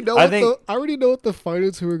already know what the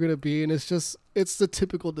finals who are gonna be, and it's the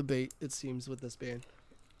typical debate it seems with this band.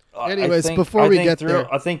 Anyways, before we get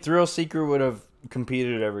there, I think Thrill Seeker would have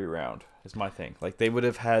competed every round. Is my thing. Like they would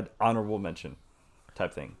have had honorable mention,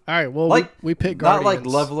 type thing. All right, well, like we pick Guardians. Not like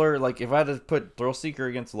Leveler. Like if I had to put Thrill Seeker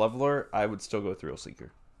against Leveler, I would still go Thrill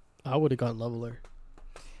Seeker. I would have gone Leveler.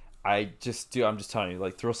 I'm just telling you,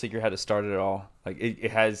 like Thrill Seeker had to start it all. Like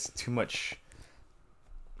it has too much.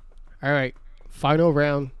 All right, final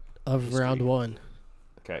round of round 1.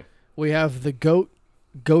 Okay. We have the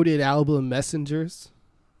goated album Messengers,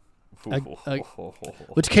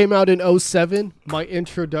 which came out in 2007. My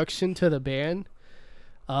introduction to the band,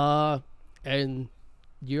 and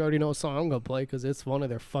You already know what song I'm gonna play because it's one of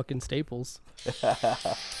their fucking staples.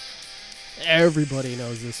 Everybody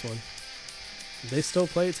knows this one. They still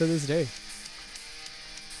play it to this day.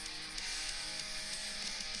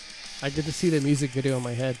 I get to see the music video in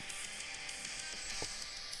my head.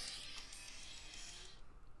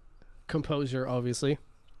 Composure, obviously.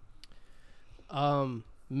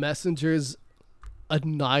 Messengers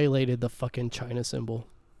annihilated the fucking China symbol.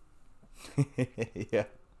 Yeah.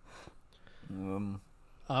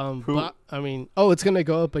 But I mean, it's gonna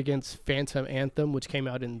go up against Phantom Anthem, which came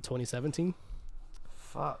out in 2017.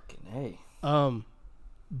 Fucking hey.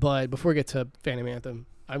 But before we get to Phantom Anthem,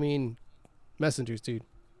 I mean, Messengers, dude.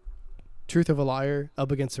 Truth of a Liar, Up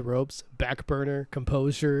Against the Ropes, Backburner,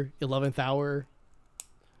 Composure, 11th Hour,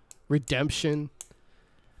 Redemption.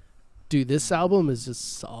 Dude, this album is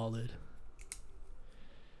just solid.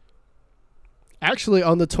 Actually,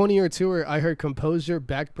 on the 20-year tour, I heard Composure,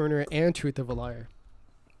 Backburner, and Truth of a Liar.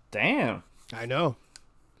 Damn. I know.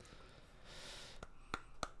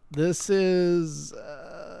 This is...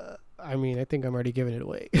 I mean, I think I'm already giving it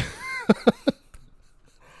away.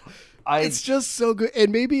 It's just so good.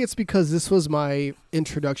 And maybe it's because this was my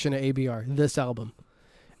introduction to ABR, this album.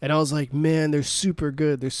 And I was like, man, they're super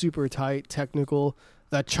good. They're super tight, technical.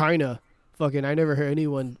 That China, fucking, I never heard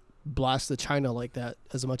anyone blast the China like that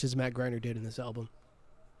as much as Matt Greiner did in this album.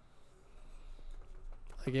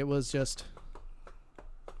 Like, it was just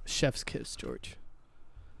chef's kiss, George.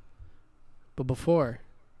 But before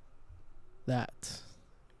that,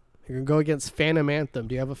 you're going to go against Phantom Anthem.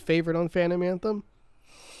 Do you have a favorite on Phantom Anthem?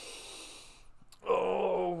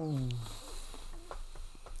 Oh.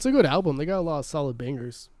 It's a good album. They got a lot of solid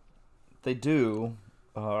bangers. They do.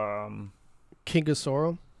 King of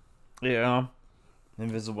Sorrow. Yeah.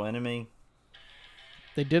 Invisible Enemy.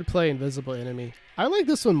 They did play Invisible Enemy. I like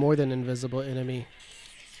this one more than Invisible Enemy.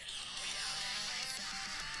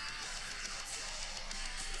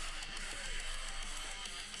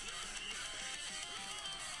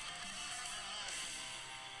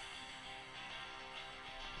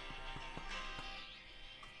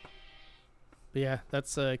 But yeah,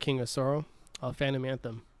 that's King of Sorrow, Phantom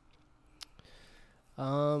Anthem.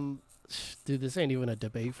 Dude, this ain't even a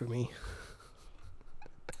debate for me.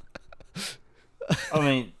 I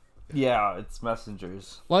mean, yeah, it's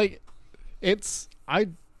Messengers. Like I said,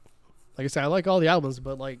 I like all the albums,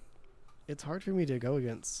 but like, it's hard for me to go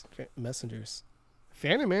against Messengers.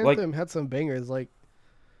 Phantom Anthem had some bangers, like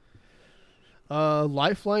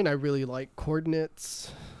Lifeline. I really like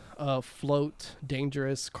Coordinates, Float,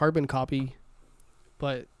 Dangerous, Carbon Copy.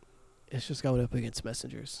 But it's just going up against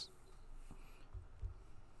Messengers.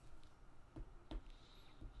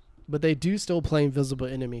 But they do still play Invisible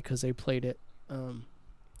Enemy because they played it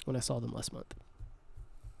when I saw them last month.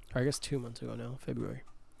 Or I guess 2 months ago now, February.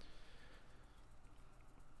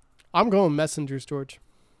 I'm going Messengers, George.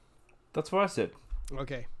 That's what I said.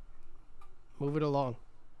 Okay. Move it along.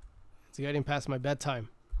 It's getting past my bedtime.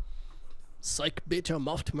 Psych, bitch, I'm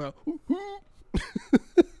off tomorrow.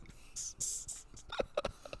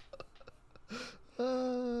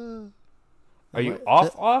 Are you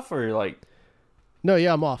off or like? No,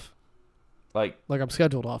 yeah, I'm off. Like I'm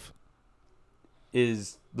scheduled off.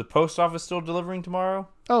 Is the post office still delivering tomorrow?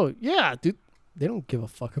 Oh yeah, dude. They don't give a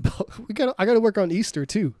fuck about. I gotta work on Easter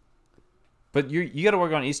too. But you got to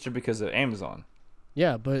work on Easter because of Amazon.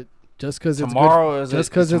 Yeah, but just because it's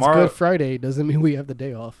Good Friday doesn't mean we have the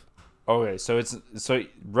day off. Okay, so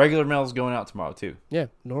regular mail's going out tomorrow too. Yeah,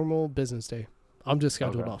 normal business day. I'm just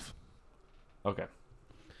scheduled off. Okay.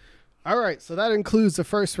 All right, so that includes the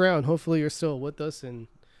first round. Hopefully you're still with us and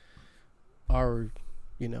our,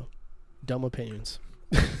 dumb opinions.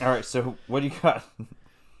 All right, so what do you got?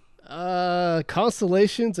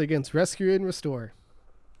 Constellations against Rescue and Restore.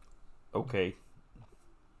 Okay.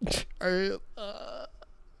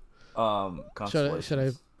 Constellations. Should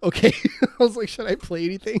I? Okay. I was like, should I play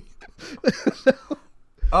anything?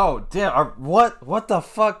 Oh, damn. What the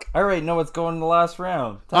fuck? I already know what's going in the last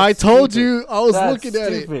round. I told you. I was looking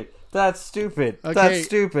at it. That's stupid. Okay. That's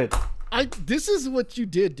stupid. This is what you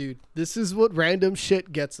did, dude. This is what random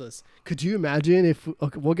shit gets us. Could you imagine if...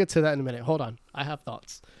 Okay, we'll get to that in a minute. Hold on. I have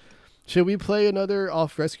thoughts. Should we play another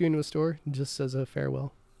off Rescue and Restore just as a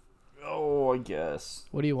farewell? Oh, I guess.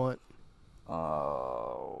 What do you want?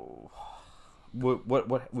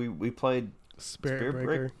 What we played? Spirit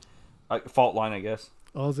Breaker. Fault Line, I guess.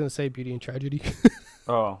 I was going to say Beauty and Tragedy.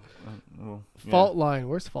 Oh. Well, yeah. Fault Line.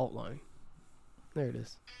 Where's Fault Line? There it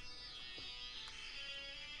is.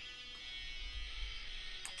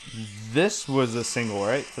 This was a single,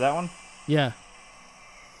 right? For that one? Yeah.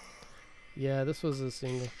 Yeah, this was a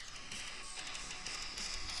single.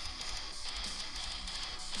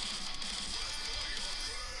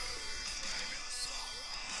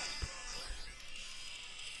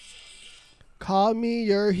 call me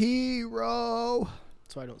your hero.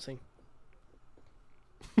 That's why I don't sing.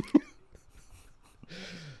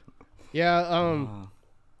 Yeah,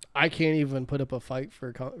 I can't even put up a fight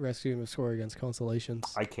for Rescue and Restore against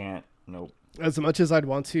Constellations. I can't. Nope. As much as I'd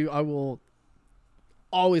want to, I will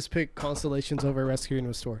always pick Constellations over Rescue and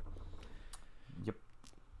Restore. Yep.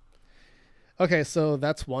 Okay, so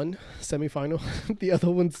that's one semifinal. The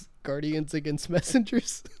other one's Guardians against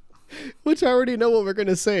Messengers, which I already know what we're going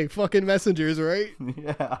to say. Fucking Messengers, right?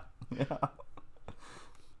 Yeah. Yeah.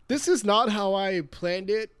 This is not how I planned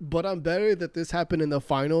it, but I'm better that this happened in the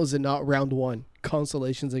finals and not round one.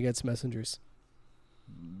 Constellations against Messengers.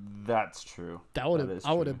 That's true. I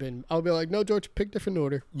would have been. I'll be like, no, George, pick different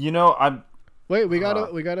order. You know, Wait, we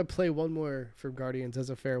gotta play one more for Guardians as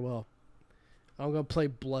a farewell. I'm gonna play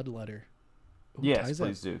Bloodletter. Ooh, yes,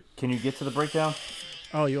 please do. Can you get to the breakdown?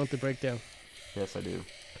 Oh, you want the breakdown? Yes, I do.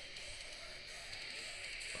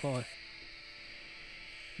 Hold on.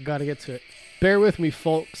 Gotta get to it. Bear with me,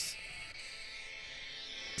 folks.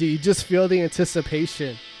 Do you just feel the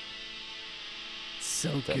anticipation? So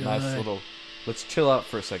That good. nice little. Let's chill out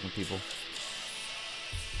for a second, people.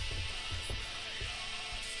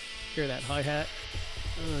 Hear that hi-hat?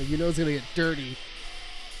 You know it's gonna get dirty.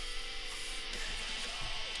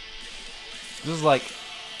 This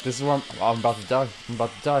is where I'm about to die. I'm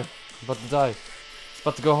about to die. I'm about to die. It's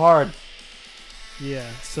about to go hard. Yeah,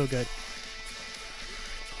 so good.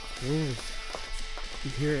 Ooh. You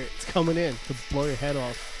hear it. It's coming in to blow your head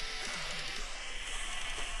off.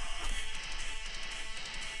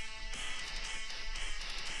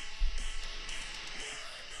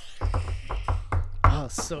 Oh,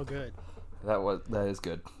 so good. That is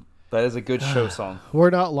good. That is a good show song. We're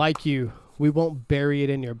not like you. We won't bury it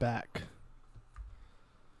in your back.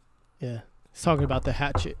 Yeah. He's talking about the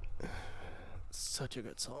hatchet. Such a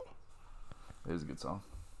good song. It is a good song.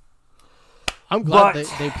 I'm glad they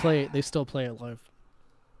still play it live.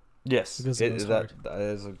 Yes, Because that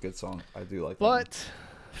is a good song. I do like that. But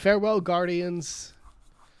farewell, Guardians.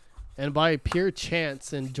 And by pure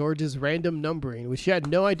chance and George's random numbering, which you had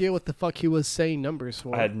no idea what the fuck he was saying numbers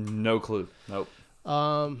for. I had no clue. Nope.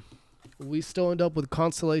 We still end up with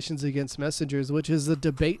Constellations against Messengers, which is a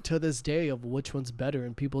debate to this day of which one's better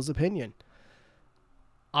in people's opinion.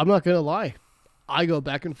 I'm not going to lie. I go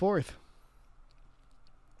back and forth.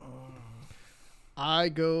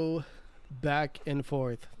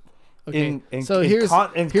 Okay, so here's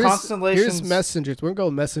Constellations. Messengers. We're going to go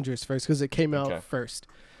with Messengers first because it came out first.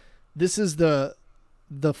 This is the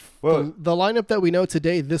lineup that we know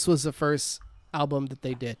today. This was the first album that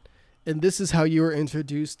they did. And this is how you were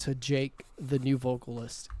introduced to Jake, the new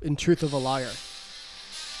vocalist, in Truth of a Liar.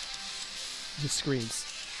 Just screams.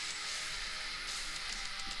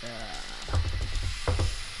 Yeah.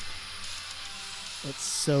 It's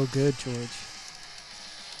so good, George.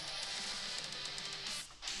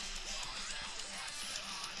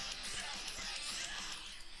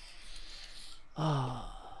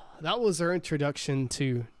 That was our introduction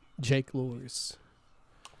to Jake Lures.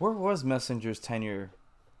 Where was Messenger's tenure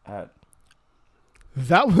at?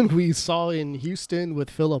 That one we saw in Houston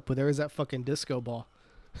with Philip, where there was that fucking disco ball.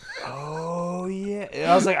 Oh yeah,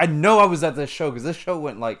 I was like, I know I was at this show because this show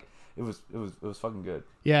went like it was fucking good.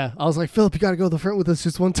 Yeah, I was like, Philip, you gotta go to the front with us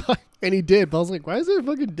just one time, and he did. But I was like, why is there a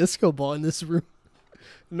fucking disco ball in this room?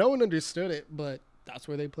 No one understood it, but that's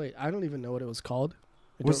where they played. I don't even know what it was called.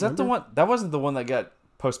 Was that the one? That wasn't the one that got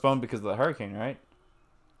postponed because of the hurricane, right?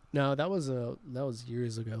 No, that was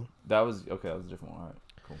years ago. That was okay. That was a different one. All right,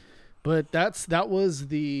 cool. But that was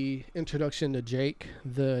the introduction to Jake,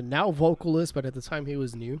 the now vocalist, but at the time he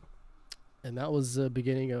was new, and that was the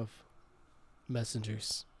beginning of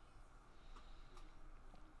Messengers.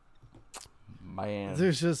 Man,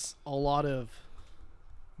 There's just a lot of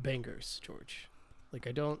bangers, George. Like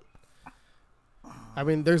there's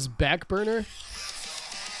Backburner.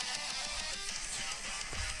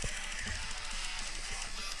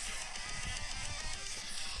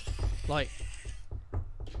 Like,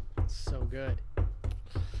 so good.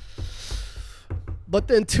 But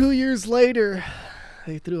then 2 years later,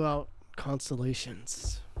 they threw out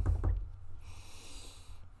Constellations.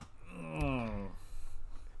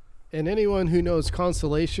 And anyone who knows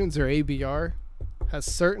Constellations or ABR has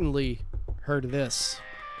certainly heard of this.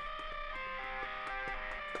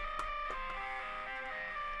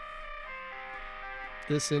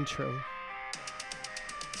 This intro.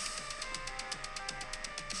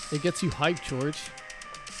 It gets you hyped, George.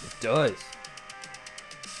 it does.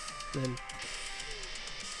 Then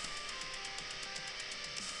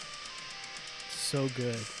so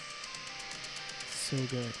good. So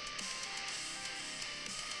good.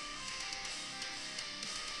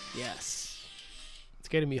 Yes.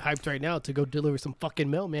 getting me hyped right now to go deliver some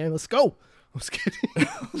fucking mail, man. Let's go. I'm just kidding.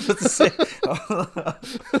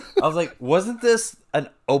 I was like, wasn't this an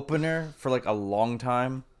opener for like a long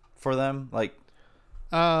time for them? Like,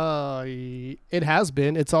 It has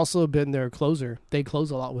been. It's also been their closer. They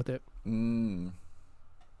close a lot with it.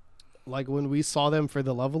 Like when we saw them for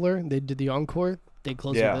the Leveler, they did the encore. They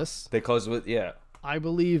closed with this. They closed with I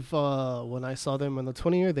believe when I saw them in the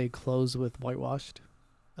 20-year, they closed with Whitewashed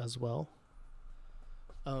as well.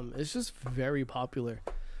 It's just very popular.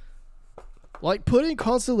 Like putting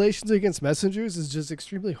Constellations against Messengers is just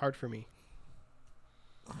extremely hard for me.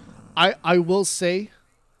 I will say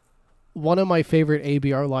one of my favorite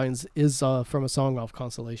ABR lines is from a song off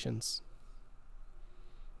Constellations,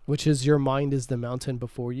 which is "Your mind is the mountain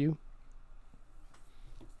before you."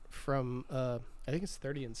 From I think it's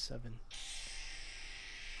 30 and 7.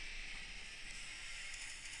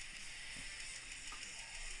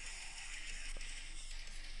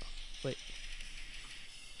 Wait,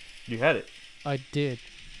 You had it. I did.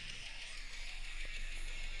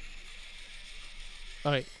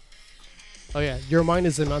 All right. Oh yeah, "Your mind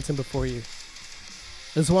is the mountain before you."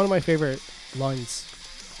 It's one of my favorite lines.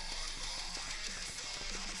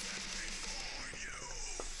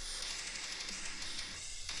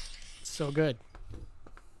 So good.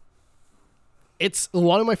 It's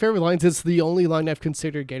one of my favorite lines. It's the only line I've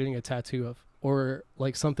considered getting a tattoo of, or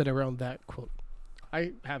like something around that quote.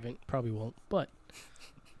 I haven't, probably won't, but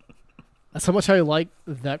that's how much I like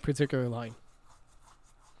that particular line.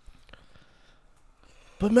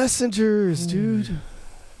 But Messengers, dude.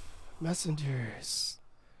 Messengers,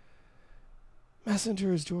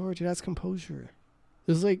 George. It has composure.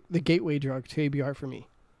 This is like the gateway drug to ABR for me.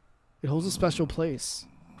 It holds a special place.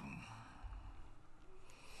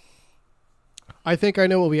 I think I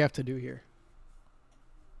know what we have to do here.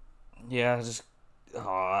 Yeah, just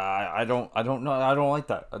I don't know. I don't like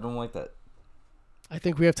that. I don't like that. I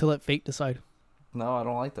think we have to let fate decide. No, I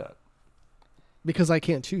don't like that. Because I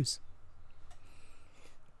can't choose.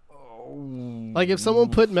 Like if someone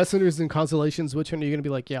put Messengers and Constellations, which one are you gonna be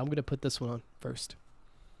like? Yeah, I'm gonna put this one on first.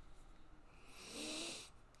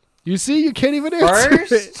 You see, you can't even answer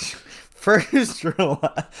it. First or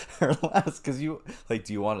last? Because you like,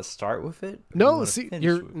 do you want to start with it? No, see,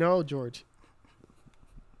 no, George.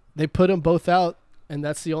 They put them both out, and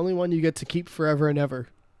that's the only one you get to keep forever and ever.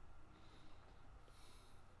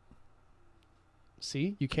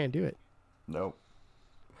 See, you can't do it. No.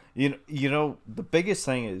 You know the biggest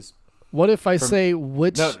thing is. What if I say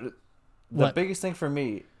which? No, the biggest thing for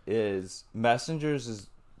me is Messengers is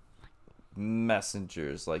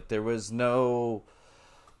Messengers. Like there was no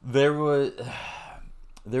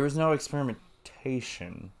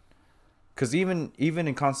experimentation, because even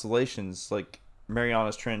in Constellations, like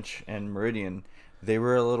Mariana's Trench and Meridian, they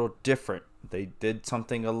were a little different. They did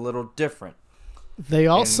something a little different. They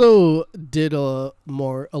also did a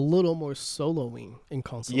little more soloing in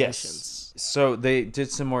Constellations. Yes, so they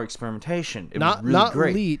did some more experimentation. It was really not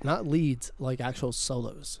great. Not leads, like actual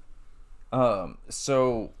solos.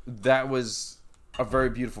 So that was a very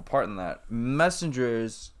beautiful part in that.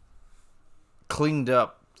 Messengers cleaned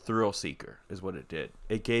up Thrill Seeker is what it did.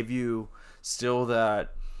 It gave you still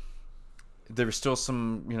that. There was still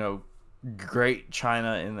some, great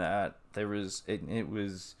China in that. There was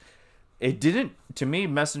it didn't, to me,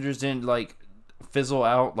 Messengers didn't like fizzle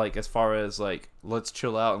out, like as far as like let's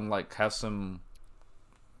chill out and like have some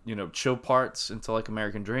chill parts into like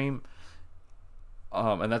American Dream,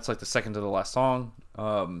 and that's like the second to the last song,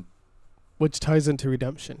 which ties into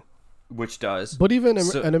Redemption, which does, but even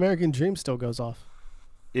an American Dream still goes off.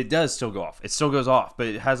 It does still go off. It still goes off, but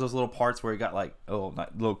it has those little parts where it got like a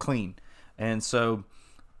little clean, and so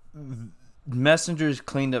Messengers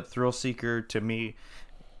cleaned up Thrill Seeker to me.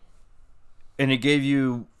 And it gave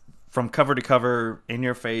you, from cover to cover, in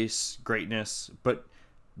your face greatness, but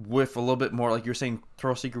with a little bit more, like you're saying,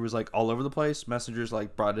 Thrill Seeker was like all over the place. Messengers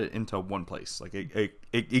like brought it into one place. Like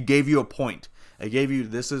it gave you a point. It gave you,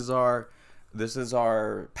 this is our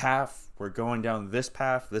path. We're going down this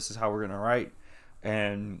path. This is how we're gonna write,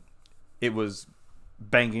 and it was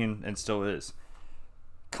banging and still is.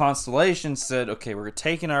 Constellation said, okay, we're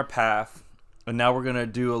taking our path, and now we're gonna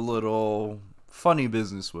do a little funny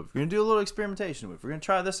business with. We're going to do a little experimentation with. We're going to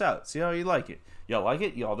try this out. See how you like it. Y'all like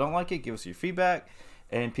it? Y'all don't like it? Give us your feedback.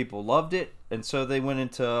 And people loved it. And so they went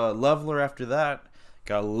into Leveler after that.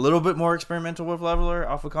 Got a little bit more experimental with Leveler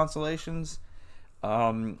off of Constellations.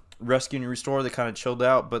 Rescue and Restore, they kind of chilled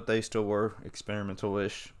out, but they still were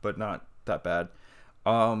experimental-ish, but not that bad.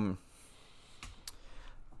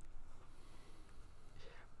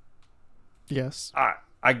 Yes.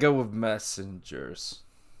 I go with Messengers.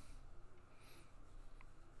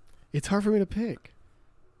 It's hard for me to pick.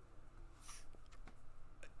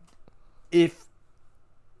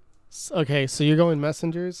 Okay, so you're going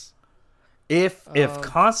Messengers? If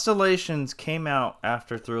Constellations came out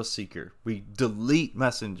after Thrill Seeker, we delete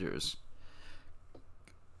Messengers.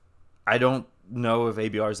 I don't know if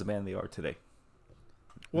ABR is the band they are today.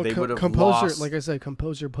 Well, They would have Composer, lost. like I said,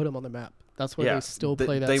 Composer put them on the map. That's why Yeah, they still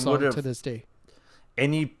play that they song would've- to this day.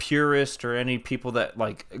 Any purist or any people that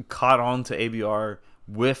like caught on to ABR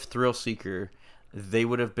with Thrill Seeker, they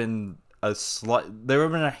would have been there would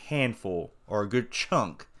have been a handful or a good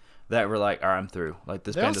chunk that were like, all right, I'm through. Like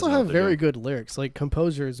this They band also doesn't know have what they're very doing. good lyrics. Like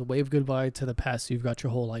Composer is wave goodbye to the past. You've got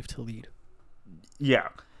your whole life to lead. Yeah.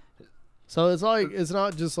 So it's like it's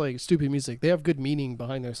not just like stupid music. They have good meaning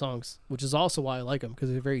behind their songs, which is also why I like them because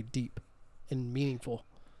they're very deep and meaningful.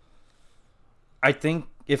 I think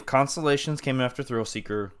if Constellations came after Thrill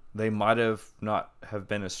Seeker, they might have not have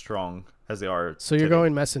been as strong as they are. So you're today.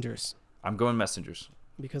 going Messengers I'm going Messengers.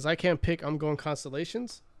 because I can't pick. I'm going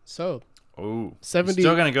Constellations. So Oh, 70 You're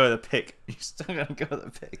still gonna go with the pick. You're still gonna go with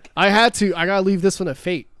the pick. I had to. I gotta leave this one to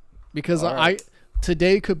fate because All right.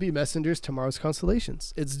 today could be Messengers. Tomorrow's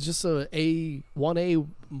Constellations. It's just a 1A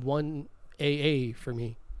 1AA for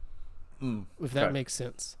me. If that okay. makes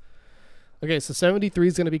sense. Okay, so 73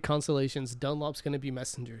 is going to be Constellations. Dunlop's going to be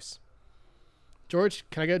Messengers. George,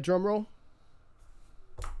 can I get a drum roll?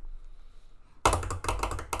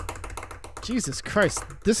 Jesus Christ.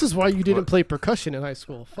 This is why you didn't What? play percussion in high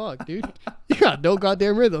school. Fuck, dude. You got no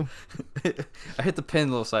goddamn rhythm. I hit the pin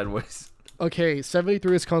a little sideways. Okay,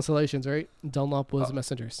 73 is Constellations, right? Dunlop was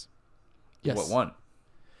Messengers. Yes. What one?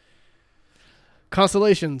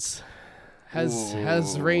 Constellations has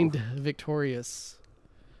Ooh. reigned victorious.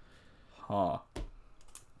 Huh.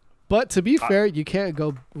 But to be fair, you can't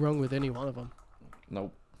go wrong with any one of them.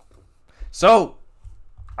 Nope. So,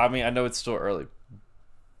 I mean, I know it's still early.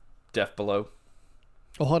 Death Below.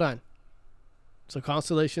 Oh, hold on. So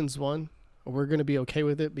Constellations won. We're going to be okay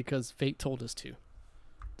with it because fate told us to.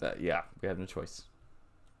 Yeah, we have no choice.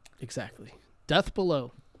 Exactly. Death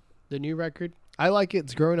Below, the new record. I like it.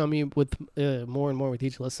 It's growing on me with more and more with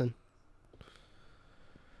each listen.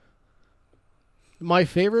 My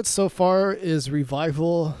favorites so far is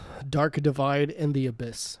Revival, Dark Divide, and The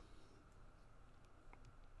Abyss.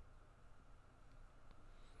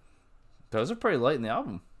 Those are pretty late in the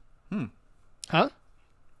album. Huh?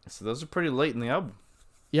 So those are pretty late in the album.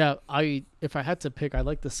 Yeah, if I had to pick, I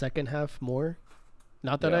like the second half more.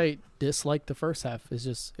 Not that Yeah. I dislike the first half. It's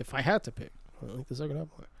just if I had to pick, I like the second half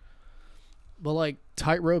more. But like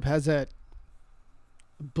Tightrope has that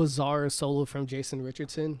bizarre solo from Jason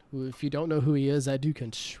Richardson, who, if you don't know who he is, that dude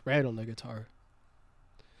can shred on the guitar.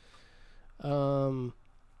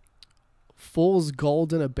 Fool's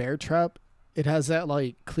Gold in a Bear Trap. It has that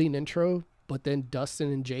like clean intro, but then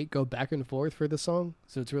Dustin and Jake go back and forth for the song,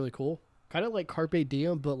 so it's really cool. Kind of like Carpe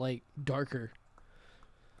Diem, but like darker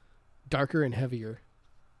and heavier.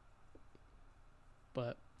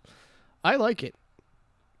 But I like it.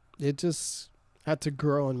 It just had to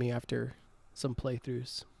grow on me after some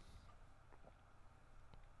playthroughs.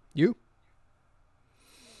 You?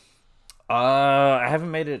 I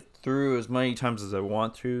haven't made it through as many times as I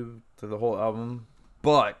want to the whole album,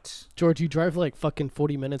 but George, you drive like fucking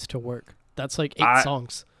 40 minutes to work. That's like 8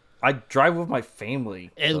 songs. I drive with my family.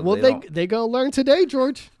 And so well, don't- they gonna learn today,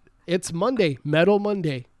 George. It's Monday, Metal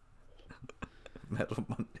Monday. Metal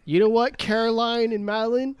Monday. You know what, Caroline and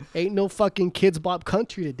Madeline? Ain't no fucking Kids Bop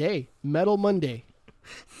Country today. Metal Monday.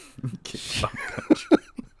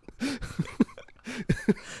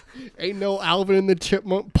 Ain't no Alvin and the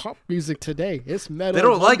Chipmunk pop music today. It's Metal They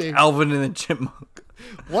don't Monday. like Alvin and the Chipmunk.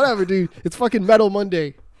 Whatever, dude. It's fucking Metal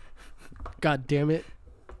Monday. God damn it.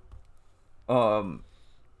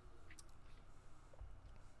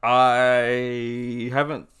 I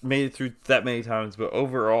haven't made it through that many times, but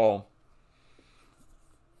overall,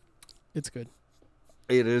 It's good.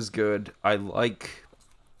 it is good. I like.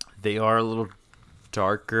 They are a little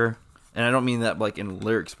darker, and I don't mean that like in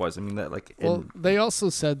lyrics wise. I mean that like in Well, they also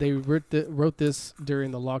said they wrote this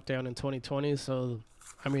during the lockdown in 2020, so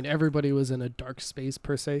I mean everybody was in a dark space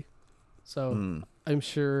per se. So I'm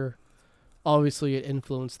sure obviously it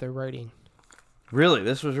influenced their writing. Really,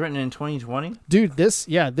 this was written in 2020. Dude,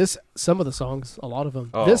 some of the songs, a lot of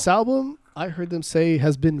them. Oh. This album, I heard them say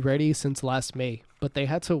has been ready since last May, but they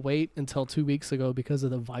had to wait until 2 weeks ago because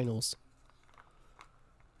of the vinyls.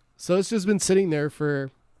 So it's just been sitting there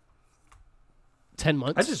for 10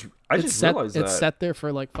 months. I just realized that it's sat there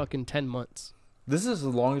for like fucking 10 months. this is the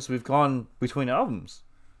longest we've gone between albums.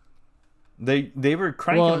 They were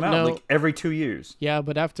cranking them out like every 2 years. Yeah,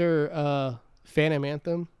 but after Phantom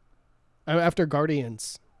Anthem, after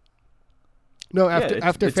Guardians, No, Yeah,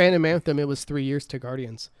 after Phantom Anthem, it was 3 years to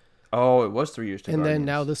Guardians, Oh, it was 3 years to and Guardians. then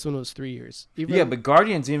now this one was 3 years. Even, Yeah, but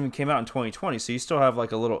Guardians even came out in 2020, so you still have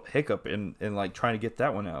like a little hiccup in like trying to get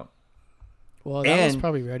that one out. well, that was and-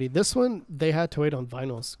 probably ready. This one they had to wait on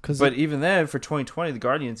vinyls But even then, for 2020, the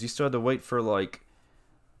Guardians, you still had to wait for like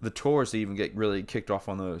the tours to even get really kicked off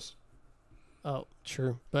on those. oh,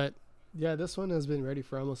 true, but yeah, this one has been ready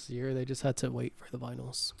for almost a year. They just had to wait for the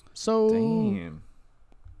vinyls. So Damn.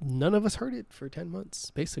 none of us heard it for 10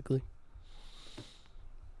 months, basically.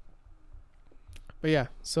 But yeah,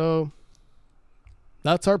 so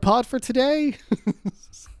that's our pod for today.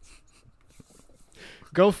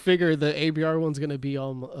 Go figure, the ABR one's going to be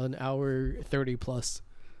on an hour 30 plus.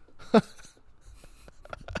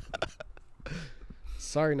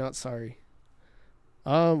 Sorry, not sorry.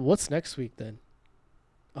 What's next week then?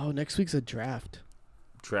 Oh, next week's a draft.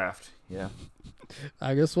 Draft, yeah.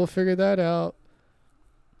 I guess we'll figure that out.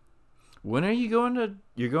 When are you going to?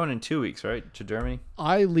 You're going in 2 weeks, right? To Germany.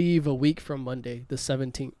 I leave a week from Monday, the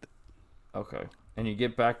 17th. Okay, and you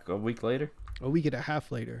get back a week later. A week and a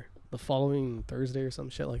half later, the following Thursday or some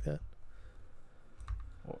shit like that.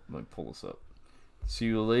 Well, let me pull this up. So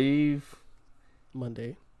you leave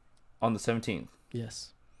Monday, on the 17th,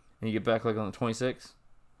 yes, and you get back like on the 26th,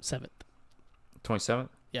 7th. 27th.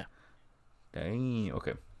 Yeah. Dang.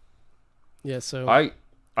 Okay. Yeah, so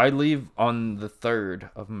I leave on the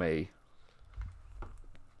 3rd of May.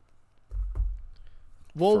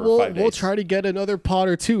 for 5 we'll days. try to get another pod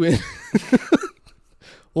or two in.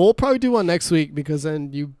 We'll probably do one next week because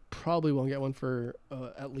then you probably won't get one for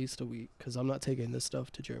at least a week because I'm not taking this stuff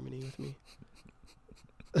to Germany with me.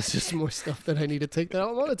 It's just more stuff that I need to take that I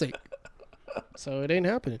don't want to take. So it ain't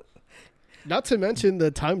happening. Not to mention the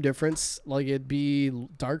time difference. Like, it'd be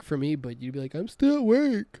dark for me, but you'd be like, I'm still at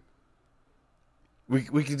work.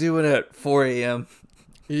 We could do it at 4 a.m.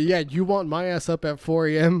 Yeah, you want my ass up at 4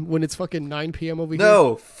 a.m. when it's fucking 9 p.m. over here?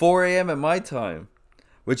 No, 4 a.m. at my time,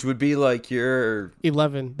 which would be like your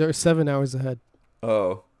 11. They're 7 hours ahead.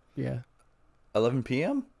 oh Yeah. 11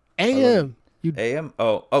 p.m. A.M. You a.m.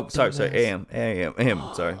 Oh, sorry, Dumbass.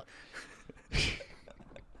 a.m. Sorry.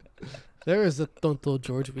 There is a tonto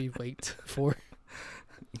George we wait for.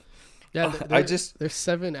 Yeah, they're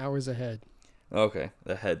 7 hours ahead. Okay,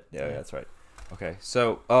 the head. Yeah, that's right. Okay,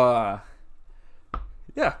 so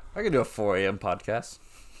yeah, I can do a 4 a.m. podcast.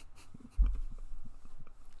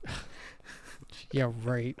 Yeah,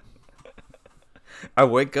 right. I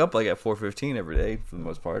wake up like at 4:15 every day for the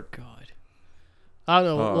most part. God. I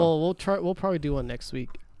don't know. Well, we'll try. We'll probably do one next week,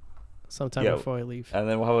 sometime Yeah. before I leave. And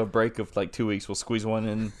then we'll have a break of like 2 weeks. We'll squeeze one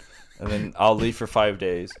in, and then I'll leave for 5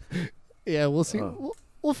 days. Yeah, we'll see.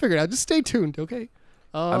 We'll figure it out. Just stay tuned, okay?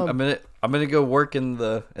 I'm gonna go work in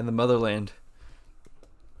the motherland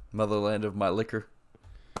of my liquor.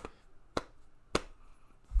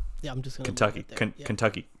 Yeah, I'm just gonna Kentucky, leave it there. Yeah.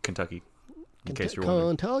 Kentucky. In case you're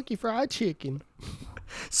wondering. Kentucky Fried Chicken.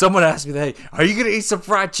 Someone asked me, "Hey, are you gonna eat some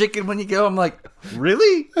fried chicken when you go?" I'm like,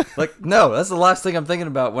 "Really?" Like, no, that's the last thing I'm thinking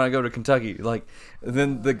about when I go to Kentucky. Like, and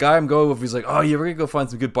then the guy I'm going with, he's like, "Oh yeah, we're gonna go find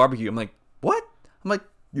some good barbecue." I'm like, "What?" I'm like,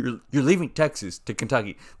 "You're leaving Texas to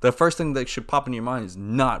Kentucky. The first thing that should pop in your mind is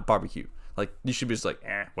not barbecue. Like, you should be just like,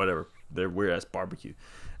 whatever. They're weird ass barbecue."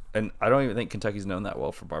 And I don't even think Kentucky's known that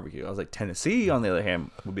well for barbecue. I was like, Tennessee, on the other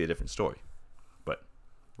hand, would be a different story. But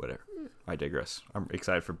whatever. I digress. I'm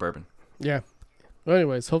excited for bourbon. Yeah. Well,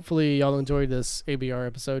 anyways, hopefully y'all enjoyed this ABR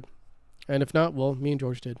episode, and if not, well, me and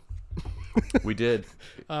George did. We did.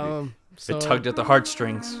 So, It tugged at the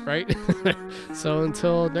heartstrings. right? So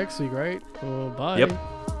until next week, right? Well, bye.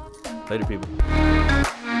 Yep. Later,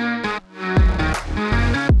 people.